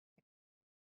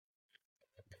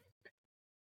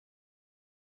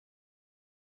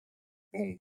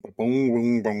Boom, boom,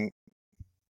 boom, boom.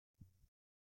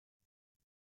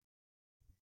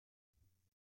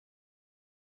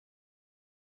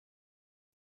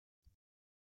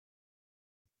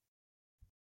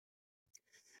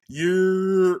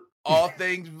 Yeah. All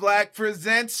Things Black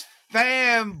presents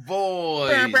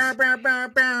Fanboys.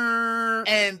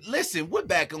 And listen, we're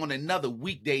back on another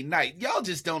weekday night. Y'all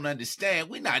just don't understand.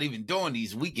 We're not even doing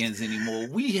these weekends anymore.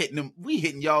 We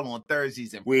hitting y'all on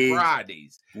Thursdays and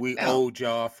Fridays. We old,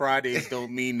 y'all. Fridays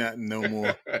don't mean nothing no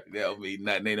more. They don't mean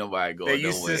nothing. Ain't nobody going They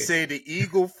used nowhere. to say the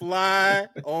eagle fly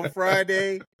on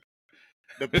Friday.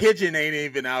 The pigeon ain't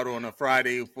even out on a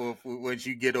Friday for once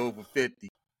you get over 50.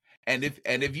 And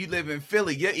if you live in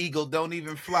Philly, your eagle don't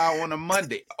even fly on a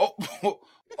Monday.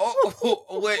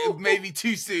 Wait, maybe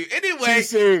too soon. Anyway,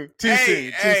 too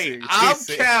soon. I'm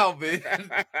Calvin.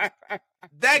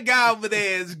 That guy over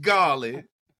there is Garland.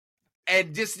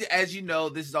 And just as you know,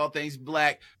 this is All Things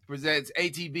Black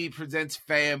ATB presents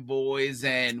Fanboys,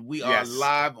 and we are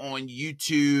live on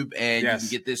YouTube, and you can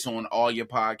get this on all your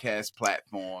podcast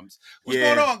platforms. What's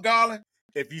going on, Garland?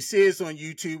 If you see us on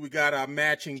YouTube, we got our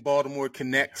matching Baltimore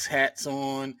Connects hats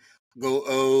on. Go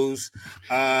O's.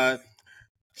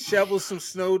 Shoveled some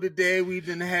snow today. We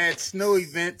done had snow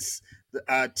events,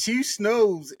 2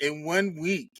 snows in 1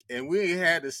 week, and we ain't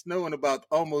had a snow in about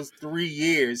almost 3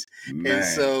 years. Man. And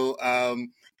so,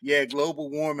 global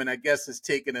warming, I guess, has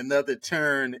taken another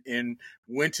turn, and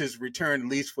winter's return, at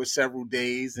least for several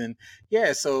days. And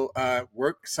so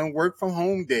work from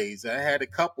home days. I had a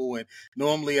couple, and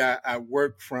normally I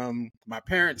work from my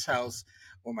parents' house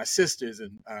or my sisters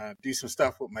and do some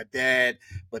stuff with my dad.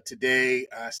 But today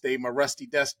I stayed my rusty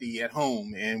dusty at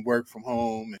home and work from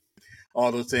home and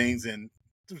all those things. And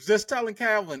just telling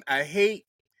Calvin, I hate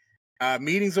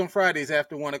meetings on Fridays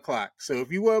after 1 o'clock. So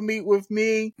if you want to meet with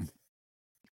me,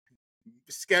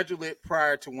 schedule it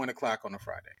prior to 1 o'clock on a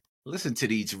Friday. Listen to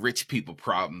these rich people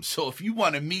problems. So if you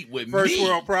want to meet with me, first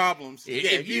world problems.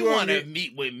 If you want to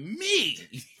meet with me,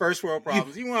 first world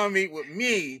problems. You want to meet with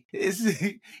me?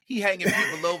 He hanging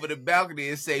people over the balcony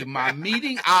and say, "My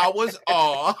meeting hours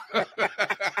are."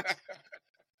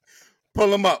 Pull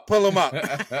them up.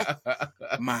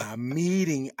 My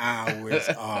meeting hours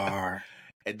are.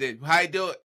 And then how you do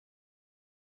it?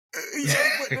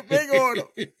 Put the big on them.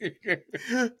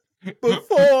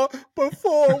 Before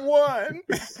 1.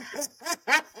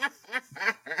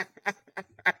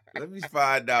 Let me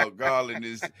find out. Garland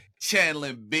is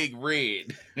channeling Big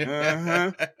Red.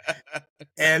 Eleanor,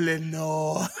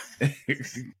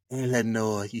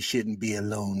 you shouldn't be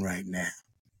alone right now.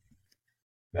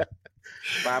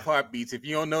 5 Heartbeats. If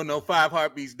you don't know no 5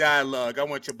 Heartbeats dialogue, I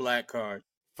want your black card.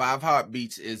 5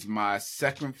 Heartbeats is my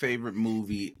second favorite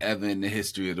movie ever in the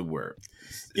history of the world.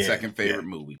 Second favorite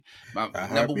movie. My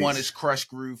number 1 is Crush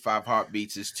Groove. 5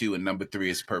 Heartbeats is 2, and number 3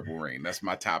 is Purple Rain. That's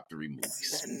my top 3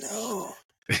 movies. No.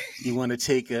 You want to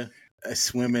take a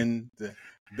swim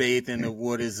bathe in the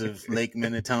waters of Lake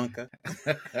Minnetonka?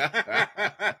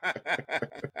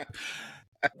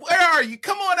 Where are you?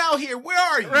 Come on out here. Where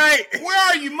are you? Right. Where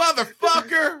are you,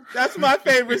 motherfucker? That's my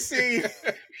favorite scene.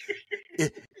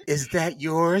 Is that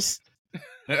yours?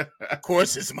 Of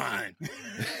course it's mine.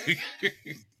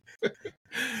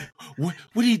 What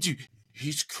did he do?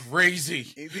 He's crazy.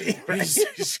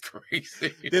 He's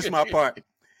crazy. This is my part.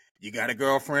 You got a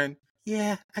girlfriend?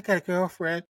 Yeah, I got a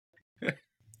girlfriend.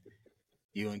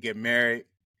 You want to get married?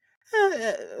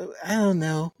 I don't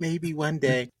know. Maybe one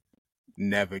day.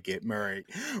 Never get married.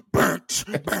 Burnt.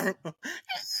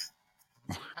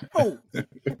 Oh.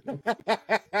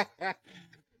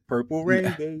 Purple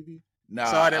Rain, baby.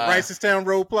 Saw it at Ricestown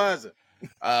Road Plaza.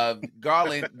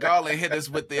 Garland hit us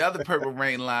with the other Purple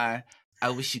Rain line. I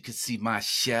wish you could see my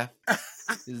chef.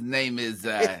 His name is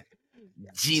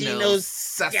Gino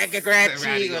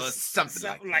Saccaracci or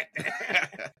something like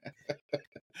that.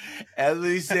 As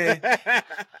he said,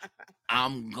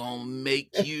 I'm gonna make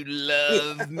you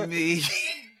love me.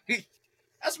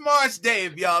 That's March Day.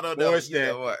 If y'all don't know,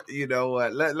 you know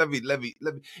what? Let me.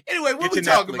 Anyway, what we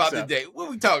talking about today?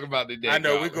 I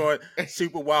know we're going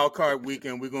Super Wildcard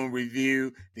Weekend. We're going to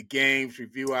review the games,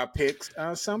 review our picks.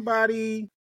 Somebody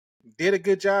did a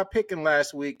good job picking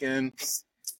last week, and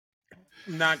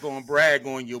I'm not going to brag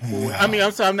on your boy.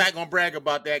 I'm sorry, I'm not going to brag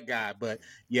about that guy, but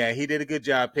yeah, he did a good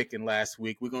job picking last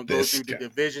week. We're going to go through the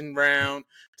division round,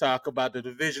 talk about the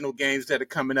divisional games that are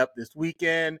coming up this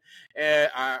weekend. And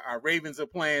our Ravens are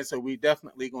playing, so we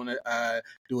definitely going to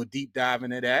do a deep dive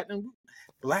into that. And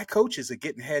black coaches are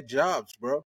getting head jobs,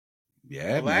 bro.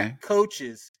 Yeah, black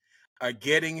coaches are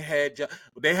getting head jobs.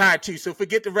 They hired 2, so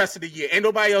forget the rest of the year. Ain't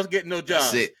nobody else getting no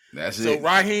jobs. That's it. So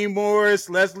Raheem Morris,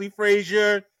 Leslie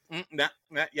Frazier,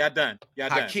 Y'all done.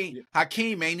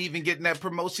 Hakeem ain't even getting that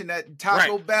promotion at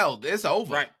Taco Bell. It's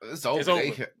over. Right. It's over. It's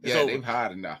over. They've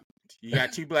hired enough. You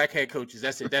got 2 black head coaches.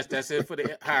 That's it. That's it for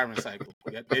the hiring cycle.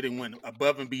 They didn't win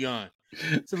above and beyond.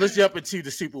 So let's jump into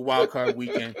the Super Wildcard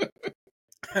Weekend.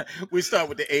 We start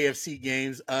with the AFC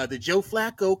games. The Joe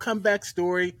Flacco comeback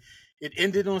story. It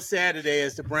ended on Saturday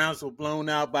as the Browns were blown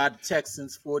out by the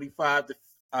Texans 45 to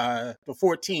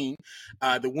 14.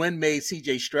 The win made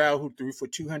C.J. Stroud, who threw for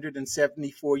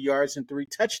 274 yards and 3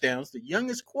 touchdowns, the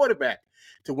youngest quarterback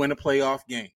to win a playoff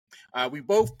game. We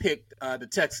both picked the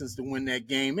Texans to win that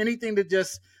game. Anything that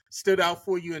just stood out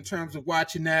for you in terms of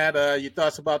watching that? Your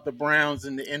thoughts about the Browns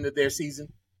and the end of their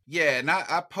season? Yeah, and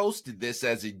I posted this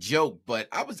as a joke, but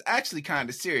I was actually kind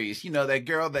of serious. You know, that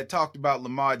girl that talked about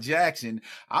Lamar Jackson,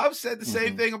 I've said the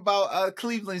same thing about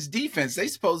Cleveland's defense. They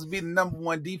supposed to be the number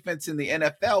 1 defense in the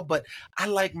NFL, but I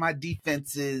like my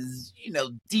defenses,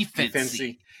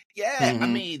 defensy. Yeah, I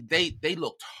mean, they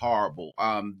looked horrible.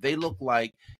 They looked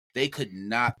like they could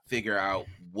not figure out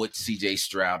what C.J.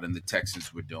 Stroud and the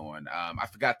Texans were doing. I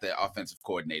forgot the offensive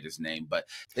coordinator's name, but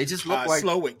they just looked like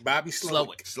Bobby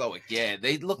Slowick. Slowick. Yeah,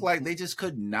 they looked like they just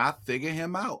could not figure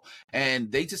him out,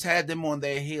 and they just had them on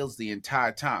their heels the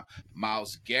entire time.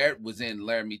 Myles Garrett was in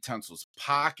Laramie Tunsil's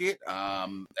pocket.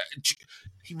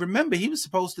 He was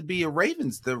supposed to be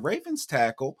the Ravens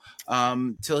tackle,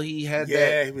 till he had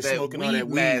he was smoking on that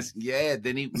weed mask. Yeah,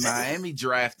 then Miami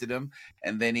drafted him,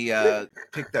 and then he got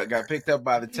picked up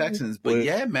by the Texans. But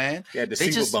yeah, man, they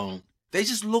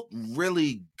just look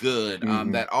really good.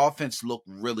 That offense looked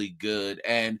really good,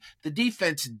 and the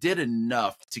defense did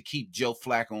enough to keep Joe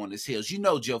Flacco on his heels. You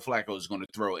know, Joe Flacco is going to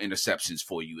throw interceptions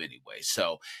for you anyway,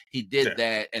 so he did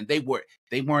that, and they weren't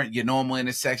your normal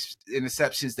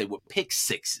interceptions. They were pick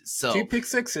sixes. So 2 pick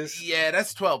sixes. Yeah,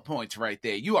 that's 12 points right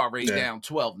there. You already down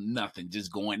 12-0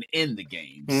 just going in the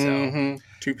game. So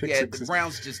 2 pick sixes. The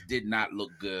Browns just did not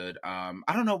look good. I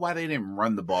don't know why they didn't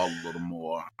run the ball a little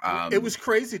more. It was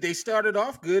crazy. They started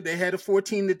off good. They had a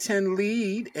 14-10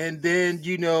 lead, and then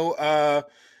the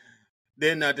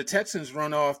Texans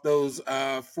run off those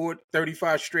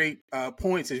 35 straight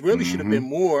points. It really should have been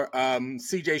more.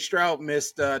 C.J. Stroud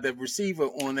missed the receiver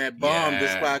on that bomb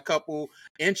just by a couple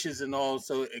inches and all,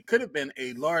 so it could have been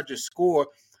a larger score.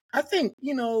 I think,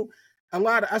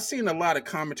 I've seen a lot of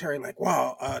commentary like,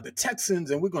 wow, the Texans,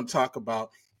 and we're going to talk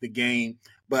about the game,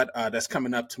 but that's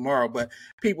coming up tomorrow. But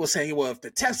people saying, well, if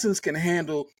the Texans can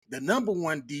handle the number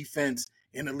 1 defense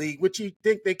in the league, which you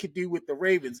think they could do with the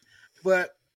Ravens,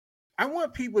 but I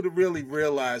want people to really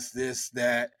realize this,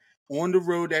 that on the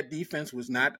road, that defense was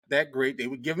not that great. They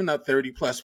were giving up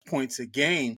 30-plus points a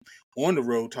game on the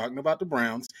road, talking about the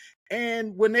Browns.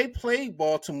 And when they played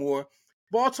Baltimore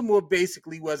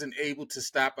basically wasn't able to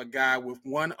stop a guy with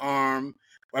one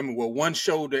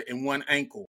shoulder and one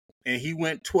ankle. And he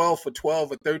went 12 for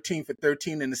 12 or 13 for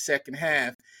 13 in the second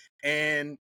half.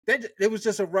 And it was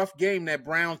just a rough game,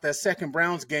 that second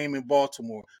Browns game in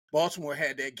Baltimore. Baltimore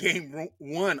had that game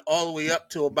won all the way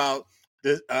up to about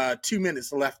the 2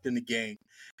 minutes left in the game.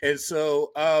 And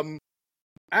so I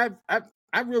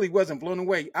really wasn't blown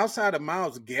away. Outside of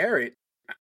Myles Garrett,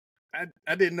 I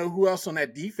didn't know who else on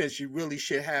that defense you really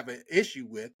should have an issue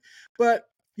with. But,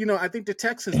 I think the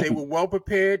Texans, they were well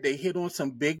prepared. They hit on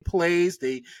some big plays.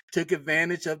 They took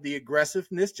advantage of the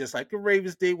aggressiveness, just like the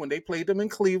Ravens did when they played them in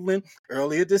Cleveland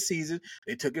earlier this season.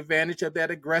 They took advantage of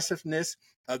that aggressiveness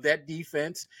of that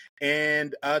defense,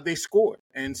 and they scored.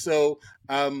 And so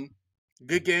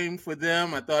good game for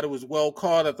them. I thought it was well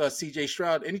called. I thought C.J.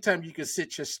 Stroud, anytime you can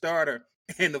sit your starter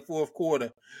in the fourth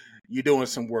quarter, you're doing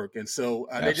some work. And so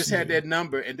they just had that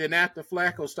number. And then after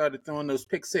Flacco started throwing those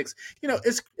pick six,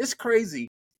 it's crazy.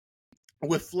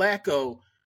 With Flacco,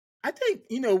 I think,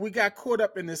 we got caught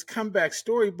up in this comeback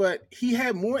story, but he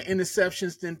had more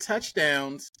interceptions than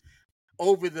touchdowns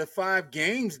over the 5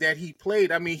 games that he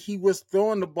played. I mean, he was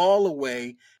throwing the ball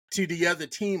away to the other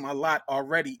team a lot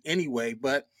already anyway,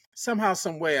 but somehow,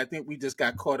 some way, I think we just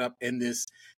got caught up in this,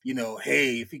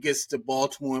 hey, if he gets to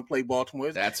Baltimore and play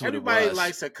Baltimore, that's what everybody it was.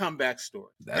 likes a comeback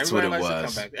story. That's everybody what it likes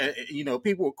was. A comeback.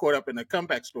 People were caught up in a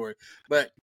comeback story,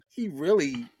 but he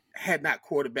really had not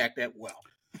quarterbacked that well.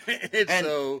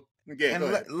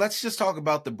 Let's just talk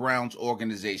about the Browns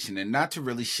organization, and not to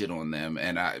really shit on them,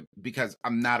 because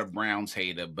I'm not a Browns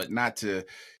hater, but not to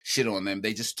shit on them.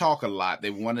 They just talk a lot.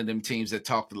 They're one of them teams that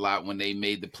talked a lot when they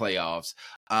made the playoffs.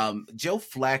 Joe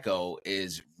Flacco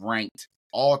is ranked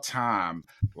all time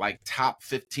like top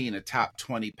 15 or top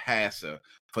 20 passer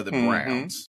for the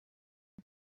Browns.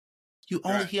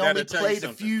 He only played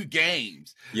a few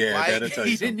games. Yeah, like, that'll tell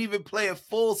you he didn't even play a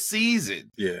full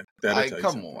season. Yeah, that'll tell you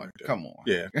come something. on, come on.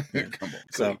 Yeah, come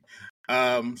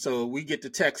on. So we get the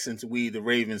Texans. The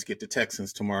Ravens get the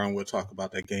Texans tomorrow, and we'll talk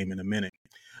about that game in a minute.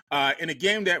 In a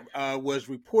game that was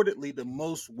reportedly the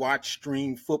most watched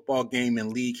streamed football game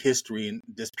in league history, and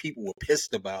just people were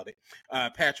pissed about it.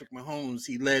 Patrick Mahomes,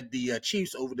 he led the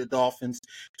Chiefs over the Dolphins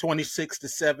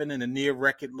 26-7 in a near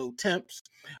record low temps.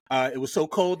 It was so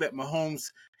cold that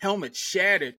Mahomes' helmet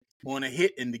shattered on a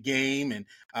hit in the game, and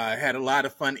had a lot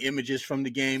of fun images from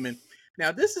the game. And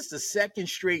now this is the second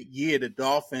straight year the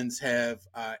Dolphins have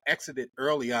exited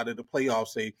early out of the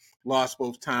playoffs. They lost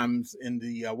both times in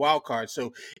the wild card.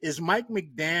 So is Mike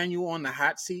McDaniel on the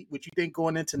hot seat, would you think,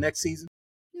 going into next season?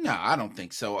 No, I don't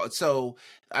think so. So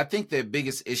I think the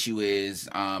biggest issue is,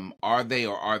 are they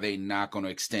or are they not going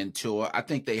to extend Tua? I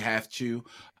think they have to,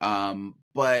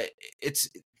 but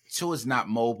Tua's not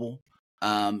mobile.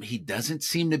 He doesn't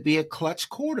seem to be a clutch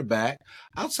quarterback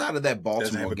outside of that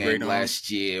Baltimore game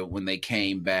last year when they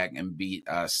came back and beat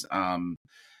us.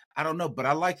 I don't know, but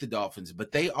I like the Dolphins,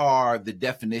 but they are the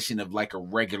definition of like a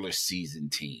regular season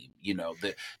team. You know,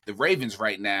 the Ravens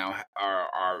right now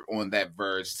are on that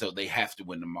verge, so they have to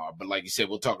win tomorrow. But like you said,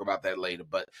 we'll talk about that later.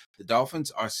 But the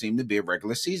Dolphins seem to be a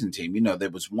regular season team. You know, there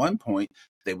was one point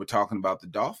they were talking about the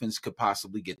Dolphins could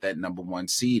possibly get that number 1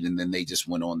 seed, and then they just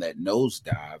went on that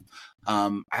nosedive.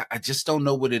 I just don't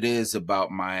know what it is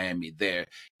about Miami. Their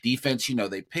defense, you know,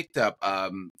 they picked up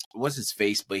what's his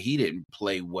face, but he didn't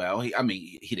play well. He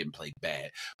didn't play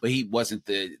bad, but he wasn't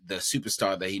the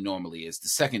superstar that he normally is. The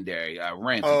secondary,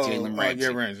 Jalen Ramsey. Yeah,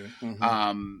 Ramsey.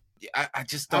 Mm-hmm. I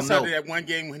just don't know. Outside of that one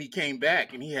game when he came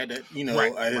back and he had that, you know,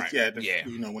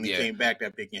 when he came back,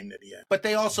 that big game that he had. But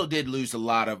they also did lose a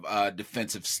lot of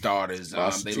defensive starters.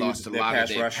 They lost a lot of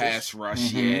their pass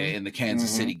rush in the Kansas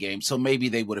City game. So maybe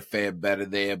they would have fared better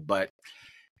there. But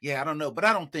yeah, I don't know. But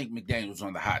I don't think McDaniel's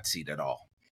on the hot seat at all.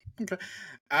 Okay.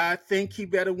 I think he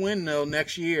better win, though,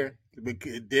 next year.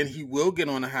 Then he will get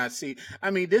on the hot seat. I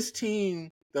mean, this team,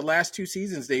 the last 2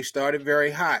 seasons, they've started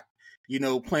very hot. You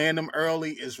know, playing them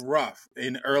early is rough,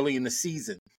 and early in the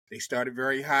season. They started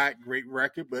very hot, great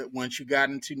record, but once you got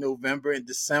into November and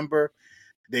December,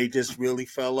 they just really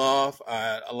fell off.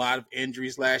 A lot of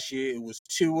injuries last year. It was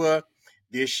Tua.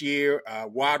 This year,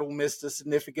 Waddle missed a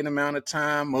significant amount of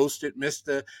time. Mostert missed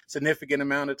a significant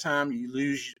amount of time. You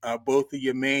lose both of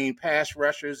your main pass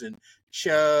rushers, and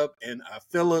Chubb and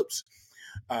Phillips.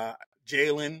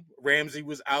 Jalen Ramsey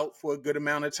was out for a good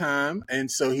amount of time,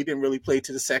 and so he didn't really play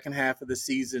to the second half of the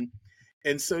season.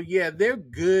 And so, yeah, they're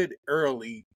good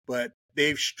early, but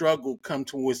they've struggled come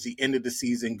towards the end of the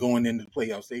season going into the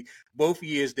playoffs. Both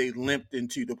years they limped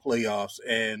into the playoffs,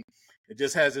 and it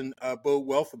just hasn't bode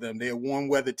well for them. They're a warm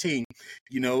weather team.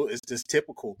 You know, it's just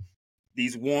typical.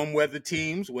 These warm weather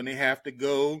teams, when they have to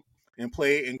go and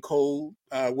play in cold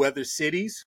weather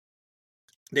cities,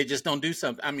 they just don't do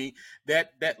something. I mean,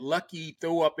 that lucky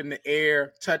throw up in the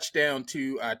air touchdown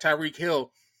to Tyreek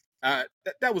Hill,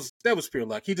 that was pure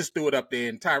luck. He just threw it up there,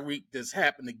 and Tyreek just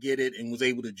happened to get it and was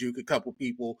able to juke a couple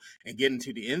people and get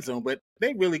into the end zone. But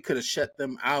they really could have shut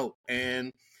them out.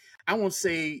 And I won't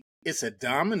say it's a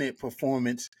dominant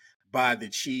performance by the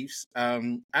Chiefs. I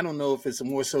don't know if it's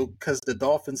more so because the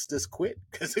Dolphins just quit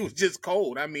because it was just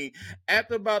cold. I mean,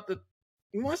 after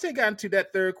once they got into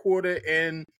that third quarter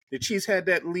and the Chiefs had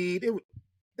that lead,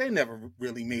 they never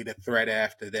really made a threat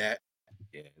after that.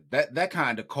 Yeah, that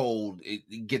kind of cold,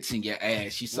 it gets in your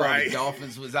ass. You saw the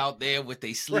Dolphins was out there with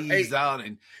their sleeves out,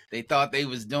 and they thought they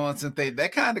was doing something.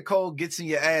 That kind of cold gets in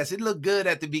your ass. It looked good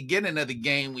at the beginning of the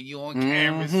game when you on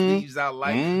camera, sleeves out,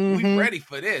 like, we ready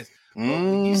for this. But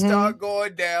when you start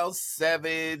going down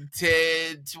 7,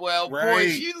 10, 12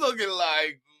 points, you looking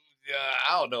like,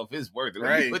 I don't know if it's worth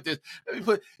it.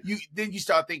 Then you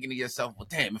start thinking to yourself, well,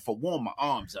 damn, if I warm my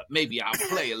arms up, maybe I'll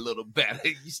play a little better.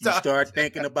 You start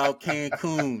thinking about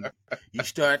Cancun. You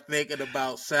start thinking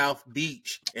about South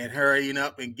Beach and hurrying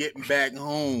up and getting back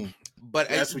home. But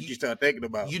that's what you start thinking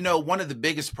about. You know, one of the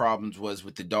biggest problems was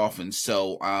with the Dolphins.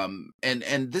 So,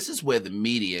 and this is where the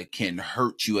media can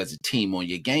hurt you as a team on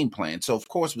your game plan. So, of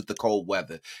course, with the cold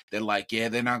weather, they're like, yeah,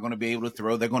 they're not going to be able to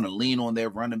throw. They're going to lean on their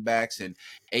running backs, and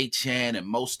Achane and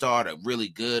Mostert are really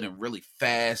good and really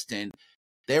fast, and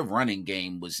their running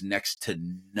game was next to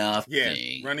nothing.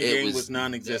 Yeah, running game was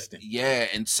non-existent. Yeah,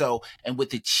 and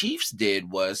what the Chiefs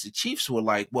did was the Chiefs were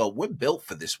like, well, we're built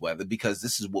for this weather because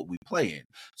this is what we play in.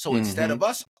 So instead of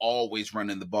us always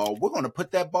running the ball, we're going to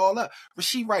put that ball up.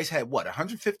 Rashee Rice had,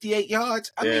 158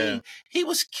 yards? I mean, he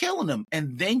was killing them.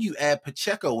 And then you add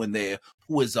Pacheco in there,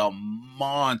 who is a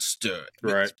monster.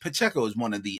 Right. Pacheco is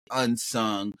one of the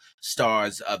unsung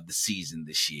stars of the season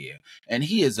this year, and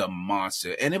he is a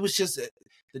monster. And it was just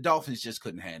the Dolphins just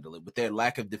couldn't handle it with their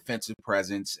lack of defensive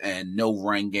presence and no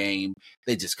run game.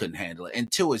 They just couldn't handle it. And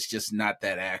Tua's just not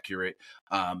that accurate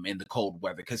in the cold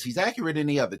weather, because he's accurate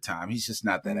any other time. He's just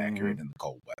not that accurate in the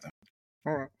cold weather.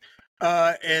 All right.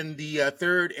 And the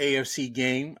third AFC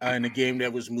game, in a game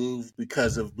that was moved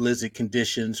because of blizzard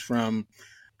conditions from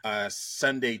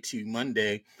Sunday to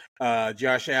Monday,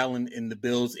 Josh Allen and the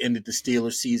Bills ended the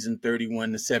Steelers season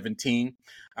 31-17.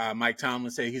 Mike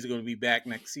Tomlin said he's going to be back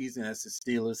next season as the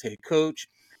Steelers head coach.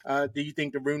 Do you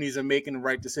think the Roonies are making the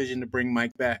right decision to bring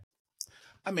Mike back?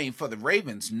 I mean, for the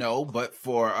Ravens, no, but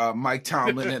for Mike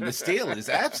Tomlin and the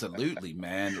Steelers, absolutely,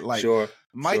 man. Like, sure.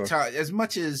 As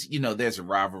much as, there's a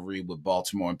rivalry with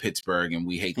Baltimore and Pittsburgh and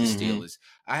we hate the Steelers,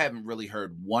 I haven't really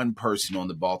heard one person on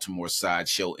the Baltimore side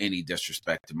show any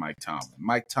disrespect to Mike Tomlin.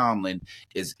 Mike Tomlin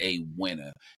is a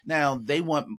winner. Now, they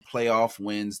want playoff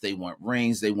wins, they want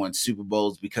rings, they want Super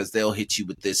Bowls, because they'll hit you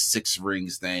with this 6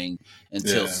 rings thing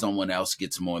until someone else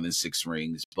gets more than 6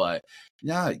 rings. But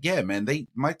yeah, man,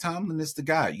 Mike Tomlin is the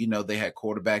guy. They had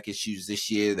quarterback issues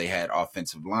this year. They had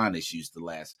offensive line issues the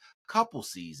last couple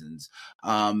seasons.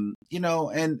 And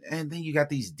then you got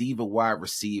these diva wide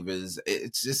receivers.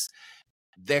 It's just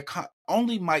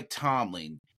only Mike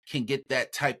Tomlin can get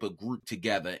that type of group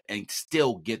together and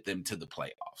still get them to the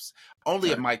playoffs.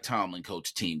 Only a Mike Tomlin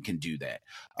coach team can do that.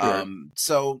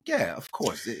 So yeah, of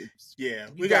course.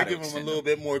 We got to give him a little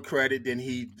bit more credit than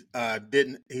he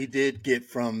did get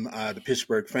from the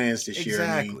Pittsburgh fans this year.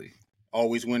 Exactly.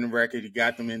 Always winning record. He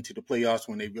got them into the playoffs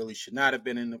when they really should not have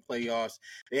been in the playoffs.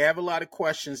 They have a lot of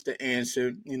questions to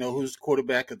answer. Who's the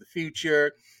quarterback of the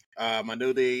future? I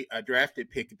know they drafted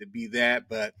Pickett to be that,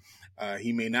 but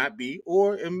he may not be.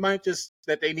 Or it might just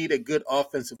that they need a good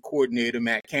offensive coordinator.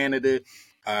 Matt Canada,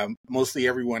 mostly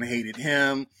everyone hated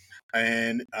him.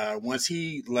 And once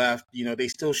he left, they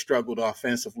still struggled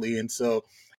offensively. And so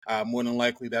more than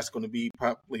likely that's going to be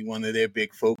probably one of their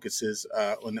big focuses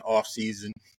on the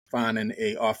offseason, finding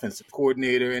a offensive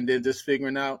coordinator and then just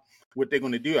figuring out what they're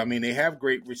going to do. I mean, they have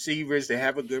great receivers. They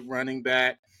have a good running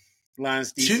back.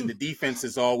 Line's decent. The defense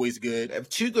is always good. They have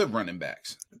 2 good running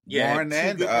backs. Yeah, Warren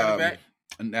and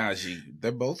Najee.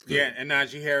 They're both good. Yeah, and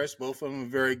Najee Harris, both of them are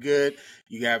very good.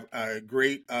 You have a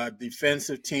great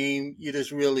defensive team. You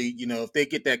just really, if they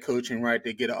get that coaching right,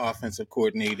 they get an offensive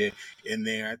coordinator in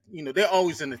there. They're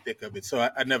always in the thick of it. So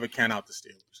I never count out the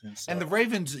Steelers. And the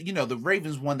Ravens, the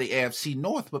Ravens won the AFC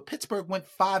North, but Pittsburgh went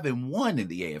 5-1 in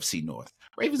the AFC North.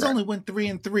 Ravens only went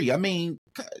 3-3. I mean,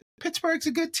 Pittsburgh's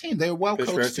a good team. They're a well-coached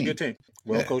team. Pittsburgh's a good team.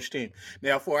 Well-coached team.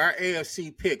 Now, for our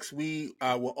AFC picks, we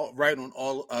were right on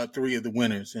all 3 of the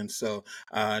winners. And so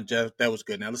that was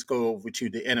good. Now, let's go over to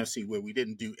the NFC where we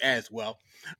didn't do as well.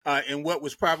 And what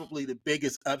was probably the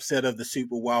biggest upset of the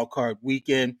Super Wildcard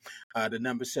Weekend, the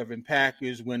number 7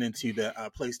 Packers went into the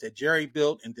place that Jerry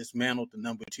built and dismantled the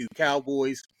number 2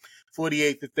 Cowboys,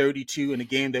 48-32 in a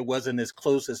game that wasn't as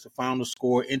close as the final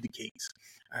score indicates.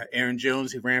 Aaron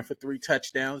Jones, he ran for 3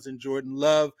 touchdowns, and Jordan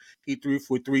Love, he threw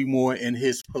for 3 more in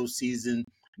his postseason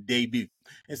debut.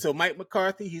 And so Mike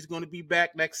McCarthy, he's going to be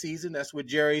back next season. That's what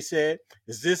Jerry said.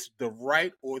 Is this the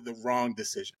right or the wrong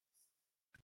decision?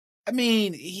 I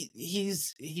mean,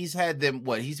 he's had them,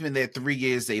 he's been there 3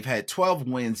 years. They've had 12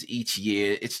 wins each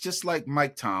year. It's just like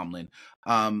Mike Tomlin.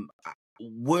 Who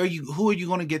are you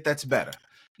going to get that's better?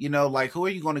 Who are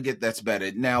you going to get that's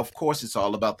better? Now, of course, it's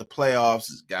all about the playoffs.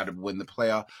 He's got to win the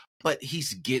playoff, but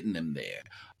he's getting them there.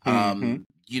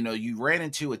 You ran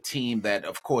into a team that,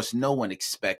 of course, no one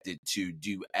expected to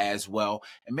do as well.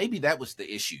 And maybe that was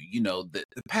the issue. The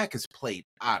Packers played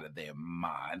out of their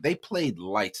mind. They played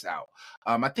lights out.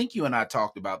 I think you and I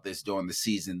talked about this during the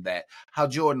season, that how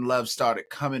Jordan Love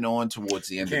started coming on towards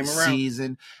the end of the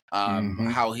season,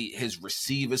 how his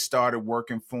receivers started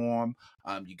working for him.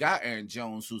 You got Aaron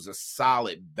Jones, who's a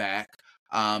solid back.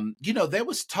 There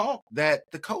was talk that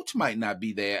the coach might not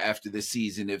be there after the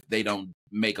season if they don't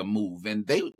make a move, and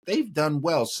they've done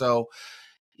well. So,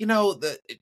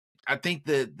 I think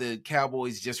the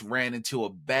Cowboys just ran into a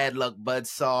bad luck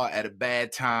buzzsaw at a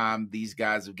bad time. These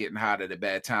guys are getting hot at a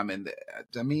bad time, and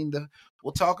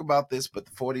we'll talk about this, but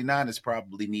the 49ers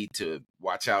probably need to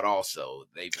watch out also.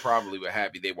 They probably were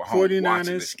happy they were home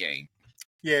watching this game.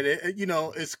 Yeah,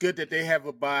 it's good that they have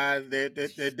a bye. They're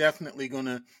definitely going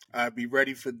to be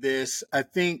ready for this. I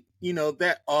think,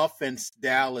 that offense,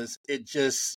 Dallas,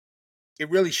 it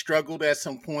really struggled at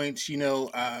some points.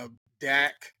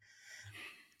 Dak,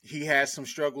 he had some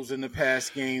struggles in the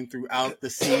past game throughout the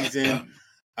season.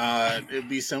 There'd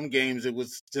be some games it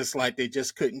was just like they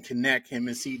just couldn't connect, him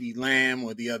and CeeDee Lamb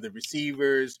or the other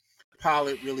receivers.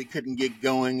 Pollard really couldn't get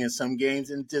going in some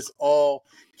games, and just all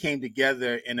came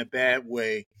together in a bad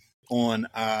way on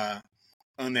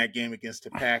that game against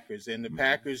the Packers. And the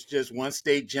Packers just, once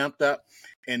they jumped up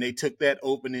and they took that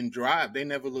opening drive, they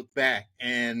never looked back.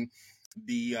 And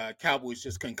the Cowboys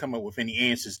just couldn't come up with any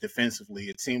answers defensively.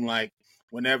 It seemed like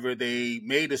whenever they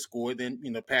made a score, then,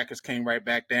 Packers came right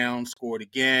back down, scored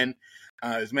again.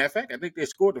 As a matter of fact, I think they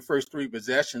scored the first 3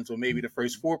 possessions, or maybe the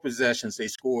first 4 possessions. They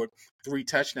scored 3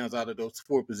 touchdowns out of those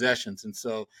 4 possessions. And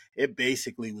so it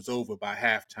basically was over by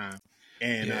halftime.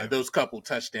 And those couple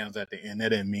touchdowns at the end, that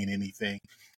didn't mean anything.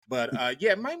 But,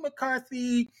 Mike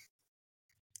McCarthy,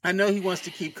 I know he wants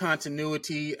to keep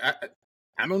continuity.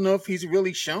 I don't know if he's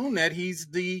really shown that he's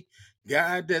the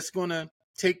guy that's going to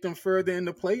take them further in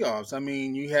the playoffs. I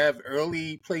mean, you have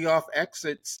early playoff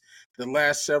exits the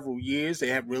last several years. They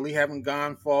haven't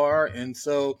gone far. And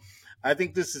so I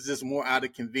think this is just more out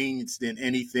of convenience than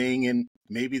anything. And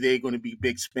maybe they're going to be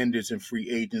big spenders in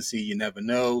free agency. You never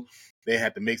know. They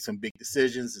have to make some big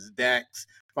decisions. It's Dak's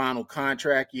final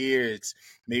contract year. It's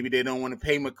maybe they don't want to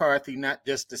pay McCarthy not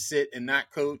just to sit and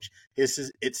not coach.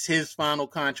 It's his final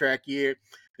contract year.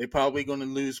 They're probably going to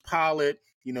lose Pollard,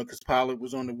 because Pollard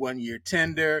was on the 1-year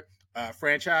tender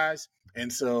franchise.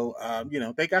 And so,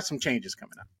 they got some changes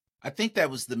coming up. I think that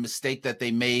was the mistake that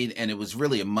they made, and it was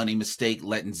really a money mistake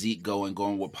letting Zeke go and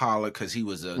going with Pollard because he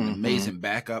was an amazing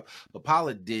backup. But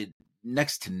Pollard did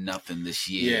next to nothing this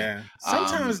year. Yeah.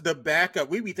 Sometimes the backup,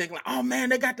 we be thinking like, oh man,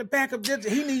 they got the backup.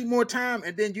 He need more time.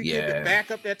 And then you give the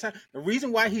backup that time. The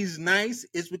reason why he's nice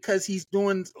is because he's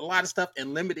doing a lot of stuff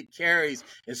in limited carries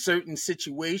in certain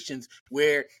situations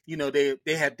where, they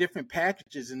have different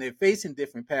packages and they're facing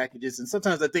different packages. And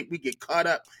sometimes I think we get caught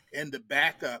up in the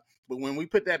backup. But when we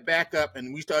put that back up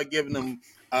and we start giving them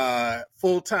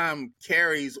full-time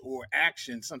carries or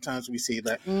action, sometimes we see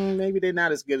that maybe they're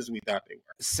not as good as we thought they were.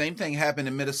 Same thing happened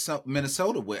in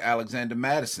Minnesota with Alexander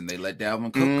Madison. They let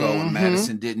Dalvin Cook go and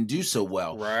Madison didn't do so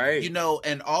well. Right.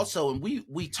 And also, and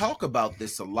we talk about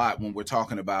this a lot when we're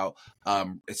talking about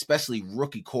especially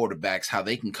rookie quarterbacks, how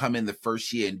they can come in the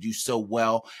first year and do so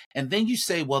well. And then you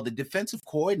say, well, the defensive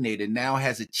coordinator now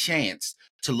has a chance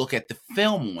to look at the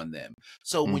film on them.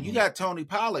 So when you got Tony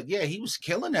Pollard, he was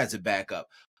killing as a backup.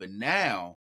 But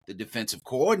now the defensive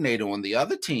coordinator on the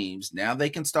other teams, now they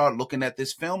can start looking at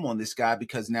this film on this guy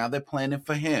because now they're planning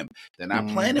for him. They're not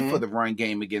planning for the run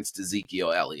game against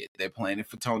Ezekiel Elliott. They're planning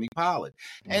for Tony Pollard.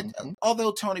 And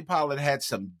although Tony Pollard had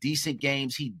some decent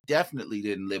games, he definitely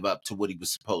didn't live up to what he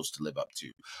was supposed to live up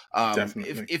to.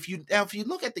 If you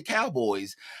look at the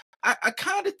Cowboys, I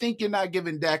kind of think you're not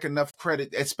giving Dak enough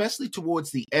credit, especially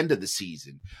towards the end of the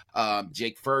season.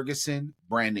 Jake Ferguson,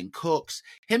 Brandon Cooks,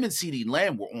 him and CeeDee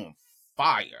Lamb were on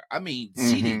fire. I mean,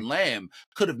 CeeDee Lamb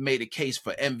could have made a case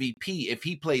for MVP if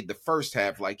he played the first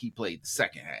half like he played the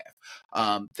second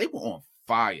half. They were on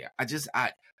fire. I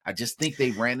just think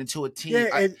they ran into a team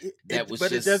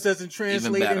but it just doesn't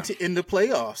translate in the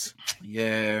playoffs.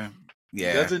 Yeah.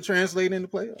 It doesn't translate in the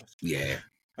playoffs. Yeah.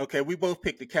 Okay, we both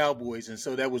picked the Cowboys, and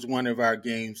so that was one of our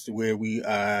games to where we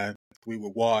were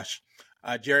washed.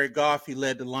 Jared Goff, he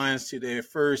led the Lions to their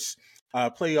first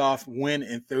playoff win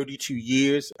in 32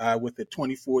 years with a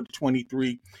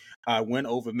 24-23 win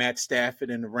over Matt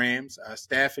Stafford and the Rams.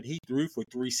 Stafford, he threw for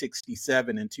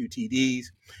 367 and 2 TDs,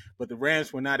 but the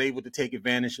Rams were not able to take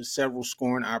advantage of several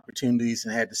scoring opportunities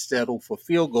and had to settle for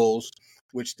field goals,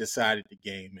 which decided the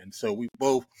game. And so we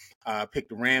both picked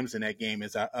the Rams in that game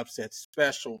as our upset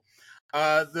special.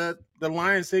 The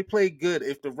Lions, they played good.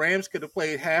 If the Rams could have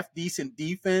played half decent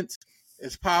defense,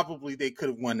 it's probably they could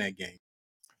have won that game.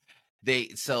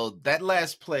 So that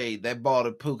last play, that ball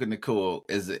to Puka Nacua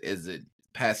is a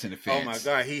pass interference. Oh my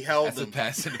God, he held him. A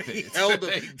pass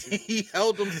interference. He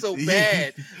held him so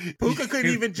bad. Puka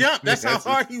couldn't even jump. That's how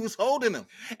hard he was holding him.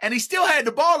 And he still had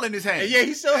the ball in his hand. Yeah,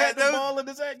 he still had the ball in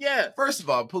his hand. Yeah. First of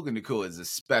all, Puka Nacua is a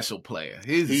special player.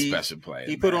 He's a special player.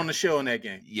 He put on the show in that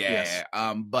game. Yeah.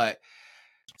 Yes. But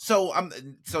so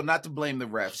not to blame the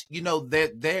refs.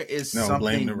 There is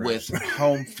something with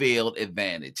home field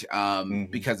advantage.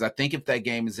 Because I think if that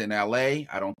game is in LA,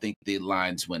 I don't think the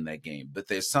Lions win that game. But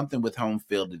there's something with home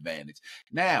field advantage.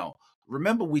 Now,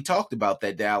 remember we talked about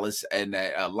that Dallas and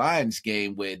that Lions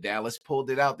game where Dallas pulled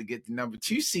it out to get the number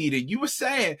 2 seed, and you were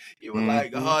saying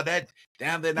like, oh, that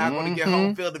Now they're not going to get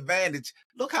home field advantage.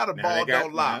 Look how the ball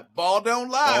don't lie. Ball don't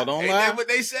lie. Ball don't Ain't lie. that what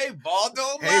they say? Ball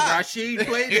don't lie. Hey, Rashid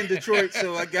played in Detroit,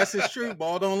 so I guess it's true.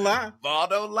 Ball don't lie. Ball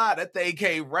don't lie. That thing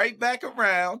came right back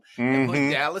around and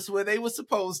put Dallas where they were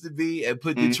supposed to be and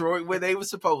put Detroit where they were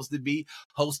supposed to be,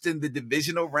 hosting the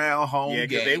divisional round home game. Yeah,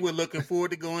 because they were looking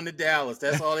forward to going to Dallas.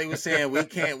 That's all they were saying. We're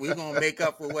going to make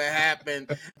up for what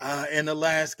happened in the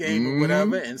last game or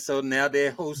whatever. And so now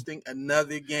they're hosting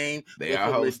another game with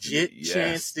a legit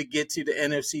chance to get to the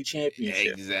NFC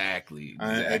Championship. Exactly.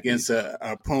 Against an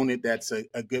opponent that's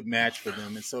a good match for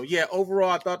them. And so, yeah,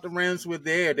 overall, I thought the Rams were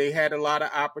there. They had a lot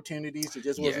of opportunities. They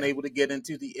just wasn't able to get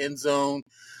into the end zone.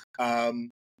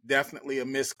 Definitely a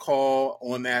missed call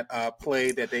on that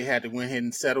play that they had to went ahead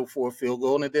and settle for a field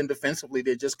goal. And then defensively,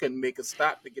 they just couldn't make a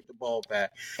stop to get the ball back.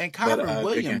 And Kyron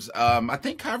Williams, I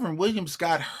think Kyron Williams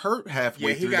got hurt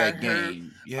halfway through that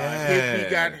game. He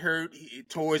got hurt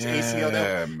towards ACL.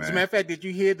 As a matter of fact, did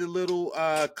you hear the little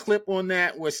clip on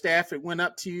that where Stafford went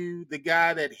up to the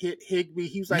guy that hit Higbee?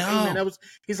 He was like, "Hey man,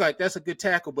 he's like, that's a good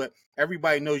tackle, but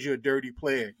everybody knows you're a dirty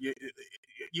player.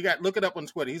 You got look it up on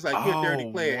Twitter. He's like, you're a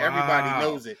dirty player. Wow. Everybody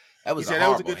knows it." That was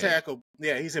a good tackle.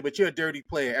 Yeah, he said, but you're a dirty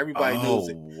player. Everybody knows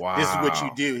it. Wow. This is what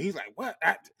you do. He's like, what?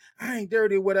 I ain't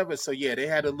dirty or whatever. So, yeah, they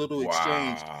had a little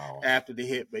exchange after the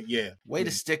hit. But, yeah. Way to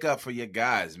stick up for your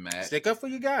guys, man. Stick up for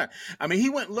your guy. I mean, he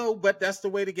went low, but that's the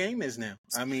way the game is now.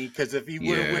 I mean, because if he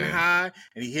would have went high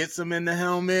and he hits him in the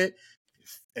helmet,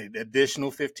 an additional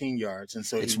 15 yards. And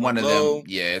so it's one of them.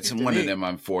 Yeah, it's one of them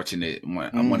unfortunate one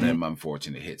of them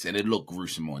unfortunate hits. And it looked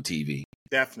gruesome on TV.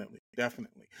 Definitely.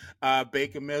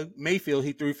 Baker Mayfield,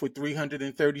 he threw for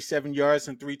 337 yards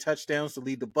and 3 touchdowns to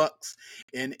lead the Bucs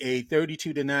in a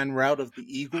 32-9 rout of the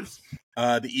Eagles.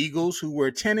 The Eagles, who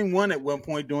were 10-1 at one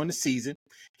point during the season,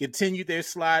 continued their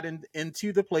slide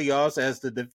into the playoffs as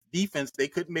the defense, they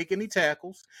couldn't make any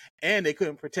tackles and they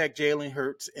couldn't protect Jalen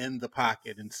Hurts in the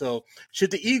pocket. And so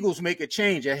should the Eagles make a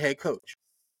change at head coach?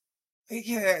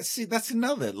 Yeah, see, that's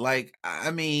another. Like,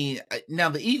 I mean, now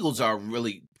the Eagles are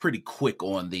really pretty quick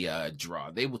on the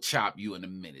draw. They will chop you in a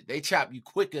minute. They chop you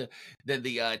quicker than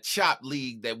the chop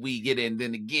league that we get in,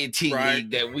 than the guillotine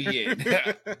league that we in.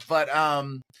 But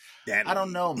I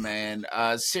don't know, man.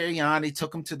 Sirianni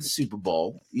took him to the Super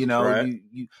Bowl. You know,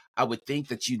 I would think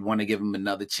that you'd want to give them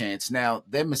another chance. Now,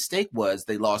 their mistake was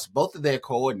they lost both of their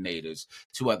coordinators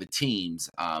to other teams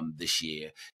this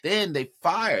year. Then they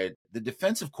fired the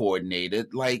defensive coordinator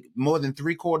like more than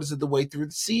 3/4 of the way through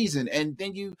the season. And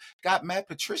then you got Matt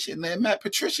Patricia in there. Matt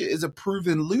Patricia is a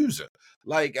proven loser.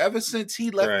 Like, ever since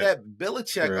he left that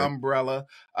Belichick umbrella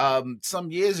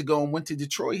some years ago and went to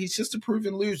Detroit, he's just a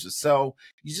proven loser. So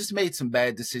you just made some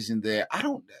bad decisions there.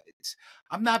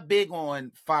 I'm not big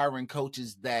on firing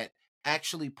coaches that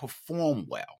actually perform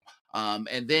well.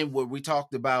 And then when we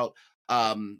talked about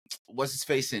what's his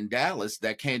face in Dallas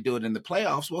that can't do it in the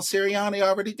playoffs, well, Sirianni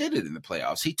already did it in the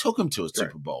playoffs. He took him to a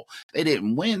Super Bowl. They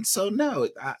didn't win, so no,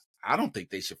 I don't think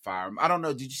they should fire him. I don't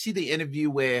know. Did you see the interview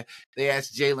where they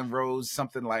asked Jalen Rose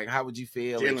something like, how would you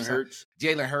feel?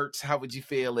 Jalen Hurts, how would you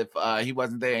feel if he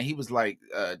wasn't there? And he was like,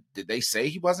 did they say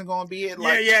he wasn't going to be it?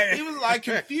 Like, he was like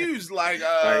confused. Like,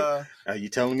 are you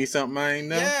telling me something I ain't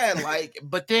know? Yeah, like,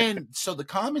 but then, so the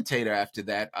commentator after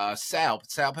that, Sal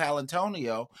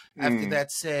Palantonio, after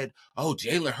that said, oh,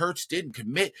 Jalen Hurts didn't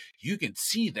commit. You can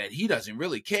see that he doesn't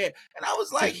really care. And I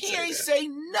was like, he ain't say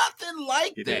nothing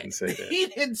like that. Didn't say that. He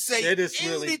didn't say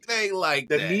anything like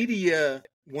that. The media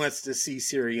wants to see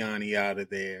Sirianni out of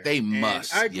there. They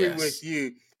must. I agree with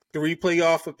you. 3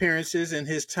 playoff appearances in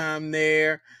his time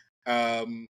there.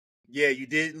 You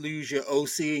did lose your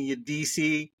OC and your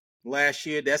DC last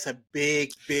year. That's a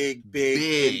big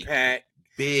impact.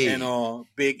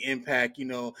 Big impact. You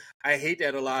know, I hate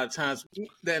that a lot of times.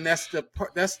 Then that's the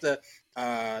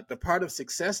part of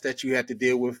success that you have to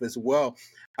deal with as well.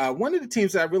 One of the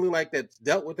teams I really like that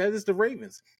dealt with that is the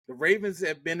Ravens. The Ravens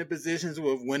have been in positions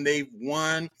where when they've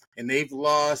won and they've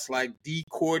lost, like D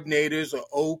coordinators or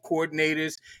O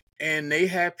coordinators, and they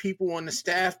have people on the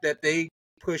staff that they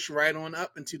push right on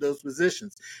up into those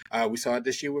positions. We saw it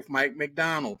this year with Mike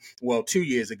McDonald. Well, 2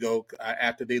 years ago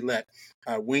after they let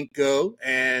Wink go,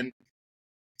 and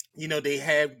you know, they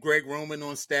had Greg Roman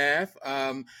on staff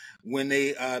when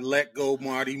they let go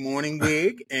Marty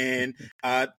Morningwig, and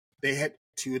they had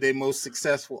 3 of their most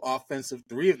successful offensive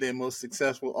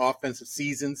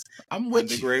seasons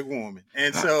under Greg Roman.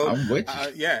 And so,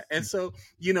 and so,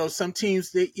 you know, some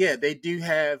teams, they do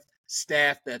have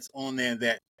staff that's on there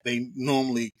that they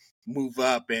normally move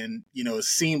up and, you know, it's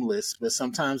seamless, but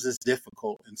sometimes it's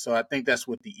difficult. And so I think that's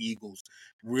what the Eagles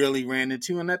really ran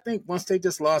into. And I think once they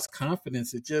just lost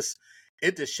confidence, it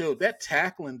it just showed that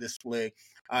tackling display.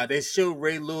 They showed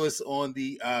Ray Lewis on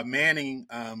the Manning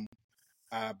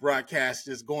broadcast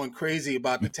just going crazy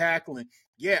about the tackling.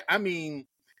 Yeah, I mean,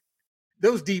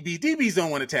 those DBs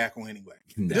don't want to tackle anyway.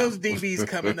 No. Those DBs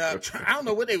coming up, I don't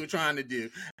know what they were trying to do,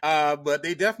 but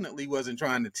they definitely wasn't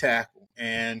trying to tackle.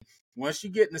 And once you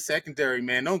get in the secondary,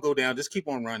 man, don't go down. Just keep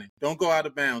on running. Don't go out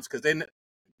of bounds because then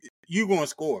you're going to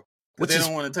score. They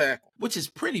don't want to tackle. Which is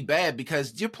pretty bad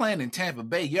because you're playing in Tampa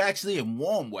Bay. You're actually in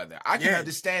warm weather. I can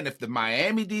understand if the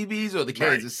Miami DBs or the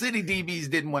Kansas City DBs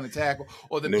didn't want to tackle,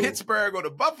 or the Pittsburgh or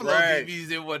the Buffalo DBs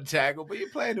didn't want to tackle, but you're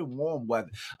playing in warm weather.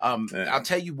 I'll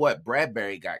tell you what,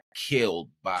 Bradbury got killed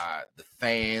by the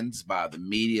fans, by the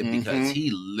media, because he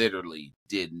literally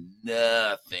did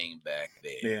nothing back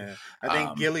there. Yeah. I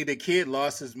think Gilly the Kid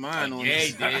lost his mind on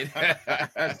he did.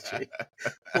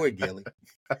 Poor Gilly.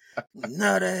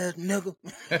 Nut ass nigga.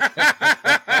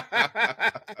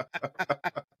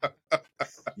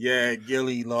 Yeah,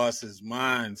 Gilly lost his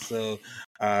mind. So,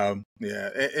 and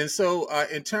so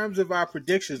in terms of our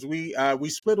predictions, we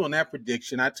split on that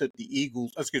prediction. I took the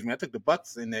Eagles. Excuse me, I took the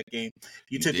Bucks in that game.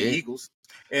 You took the Eagles,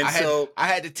 and I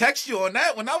had to text you on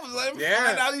that one. I was like,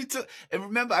 find out you took. And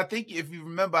remember, I think if you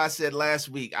remember, I said last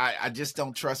week, I just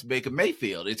don't trust Baker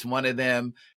Mayfield. It's one of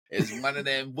them.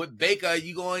 What Baker are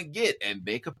you going to get? And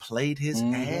Baker played his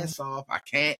ass off. I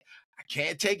can't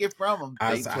take it from him.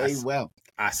 They played well.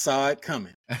 I saw it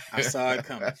coming.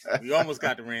 We almost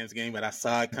got the Rams game, but I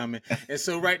saw it coming. And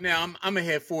so right now I'm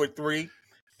ahead 4-3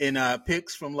 in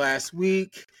picks from last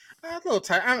week. A little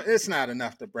tight. It's not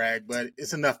enough to brag, but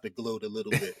it's enough to gloat a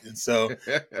little bit. And so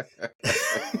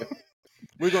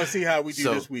we're going to see how we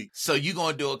do this week. So you're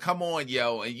going to do it. Come on,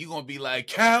 yo. And you're going to be like,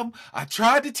 Cam, I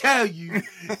tried to tell you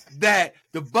that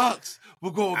the Bucks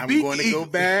were going to beat I'm going to go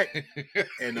back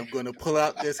and I'm going to pull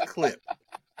out this clip.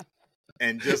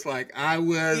 And just like I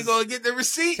was, you're going to get the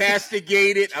receipt.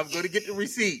 Castigated, I'm going to get the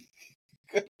receipt.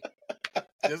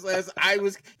 Just as I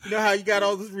was, you know how you got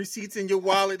all those receipts in your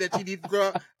wallet that you need to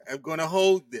draw? I'm going to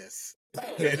hold this.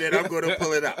 And then I'm going to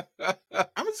pull it out.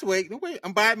 I'm just waiting. Wait,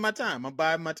 I'm biding my time.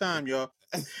 Y'all.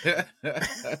 Let's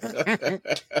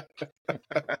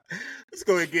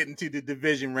go ahead and get into the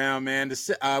division round, man.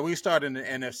 We start in the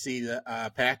NFC,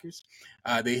 the Packers.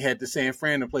 They had the San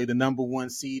Fran to play the number 1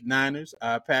 seed Niners.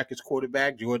 Packers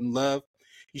quarterback Jordan Love.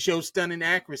 He showed stunning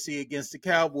accuracy against the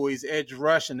Cowboys' edge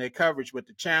rush and their coverage, but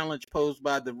the challenge posed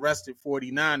by the rested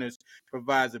 49ers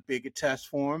provides a bigger test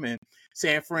for him. And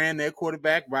San Fran, their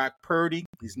quarterback, Brock Purdy,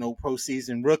 he's no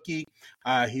postseason rookie.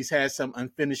 He's had some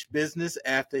unfinished business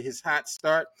after his hot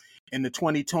start in the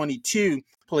 2022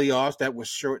 playoffs that was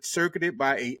short-circuited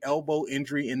by an elbow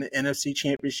injury in the NFC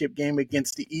Championship game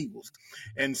against the Eagles.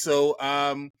 And so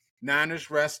Niners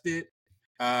rested.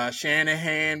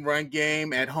 Shanahan run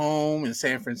game at home in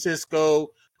San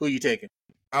Francisco. Who are you taking?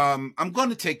 I'm going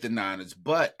to take the Niners,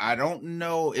 but I don't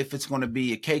know if it's going to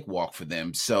be a cakewalk for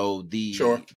them. So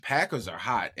the Packers are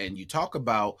hot, and you talk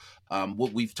about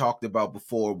what we've talked about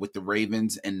before with the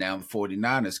Ravens and now the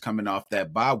 49ers coming off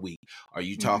that bye week. Are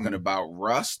you talking about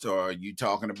rust or are you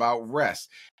talking about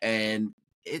rest? And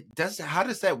how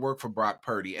does that work for Brock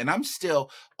Purdy? And I'm still,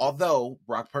 although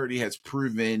Brock Purdy has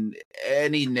proven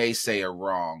any naysayer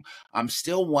wrong, I'm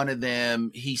still one of them.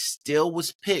 He still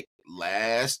was picked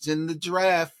last in the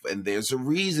draft, and there's a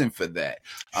reason for that.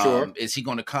 Is he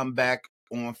going to come back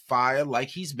on fire like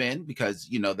he's been? Because,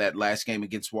 that last game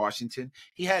against Washington,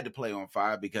 he had to play on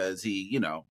fire because he,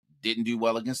 didn't do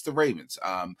well against the Ravens.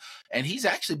 And he's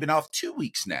actually been off 2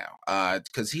 weeks now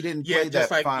because he didn't play that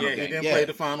final game. He didn't play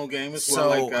the final game as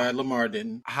well, like Lamar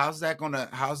didn't. How's that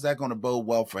gonna bode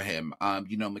well for him?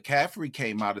 McCaffrey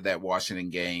came out of that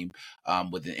Washington game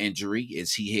with an injury.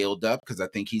 Is he healed up? Because I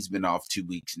think he's been off 2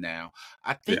 weeks now.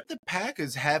 I think the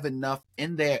Packers have enough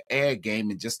in their air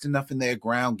game and just enough in their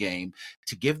ground game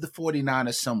to give the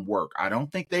 49ers some work. I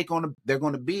don't think they're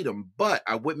gonna beat them, but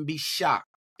I wouldn't be shocked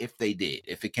if they did,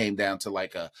 if it came down to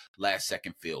like a last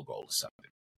second field goal or something.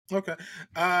 Okay.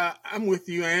 I'm with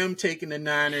you. I am taking the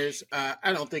Niners.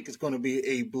 I don't think it's going to be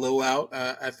a blowout.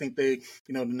 I think the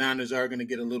Niners are going to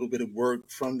get a little bit of work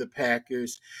from the